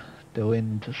 08. The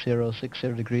wind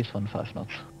 060 degrees, 15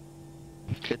 knots.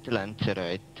 Cleared to land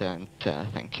 08 and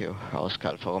thank you, Oscar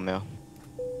Alfa Romeo.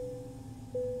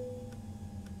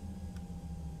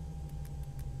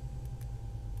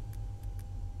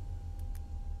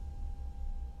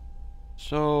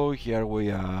 So here we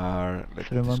are. Let's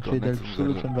disconnect Delta from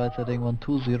Zulu, the and right heading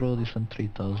 120, descend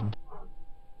 3000.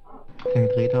 Cleaning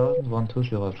 3000,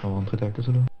 120 from Monthly Delta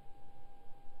Zulu.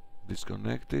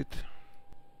 disconnected.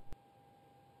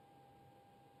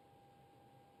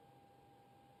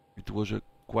 It was a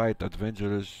quite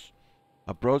adventurous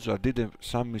approach. I did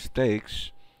some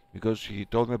mistakes because he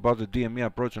told me about the DME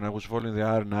approach and I was following the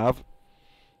RNAV.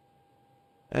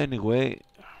 Anyway,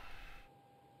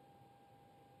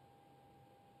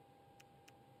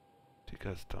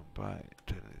 TCAS standby,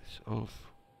 tell this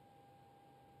off.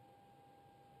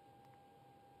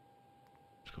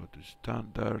 Let's go to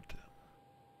standard.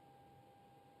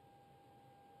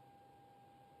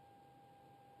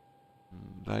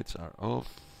 Lights are off,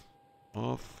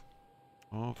 off,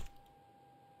 off,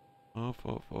 off,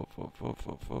 off, off, off, off,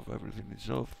 off, off, everything is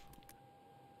off.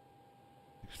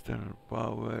 External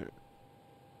power,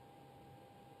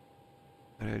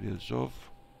 radio's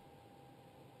off.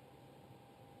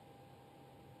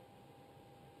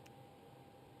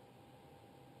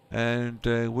 And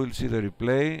we'll see the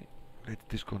replay. Let's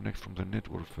disconnect from the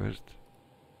network first.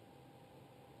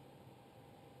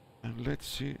 And let's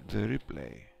see the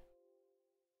replay.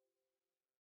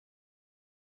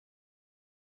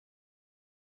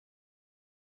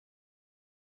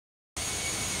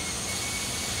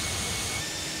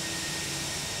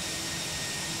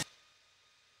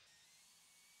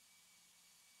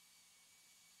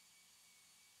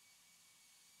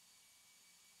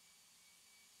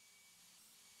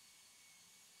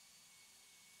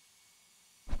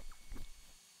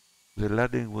 The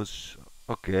landing was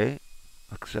okay,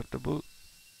 acceptable.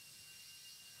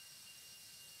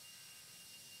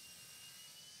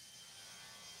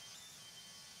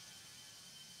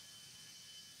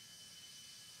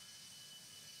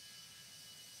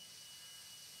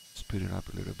 Speed it up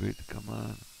a little bit, come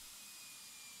on.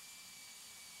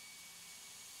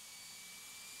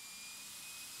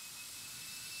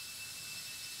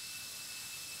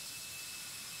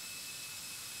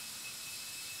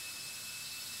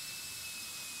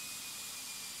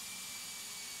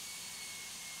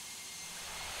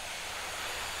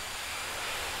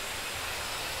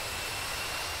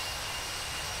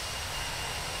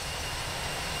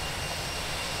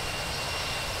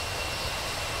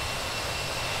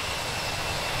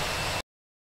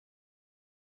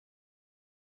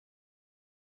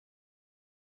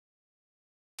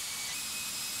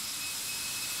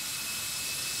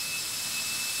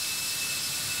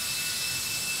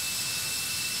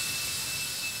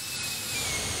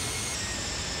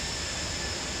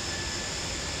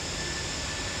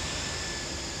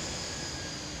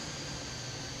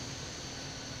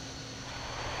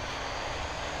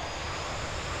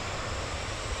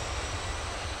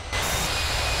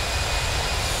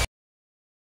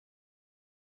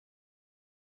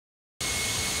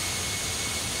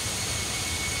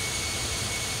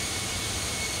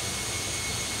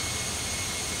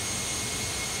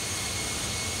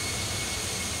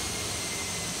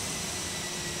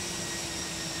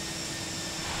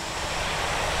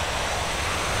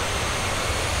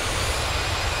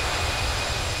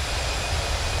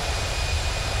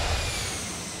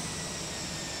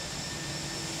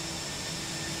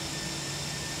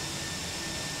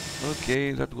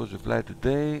 Okay, that was the flight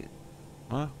today.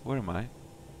 Huh? Where am I?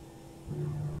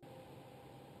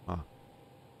 Ah.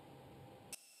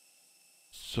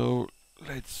 So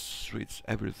let's switch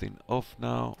everything off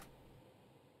now.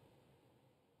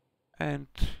 And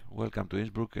welcome to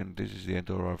Innsbruck, and this is the end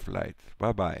of our flight.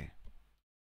 Bye bye.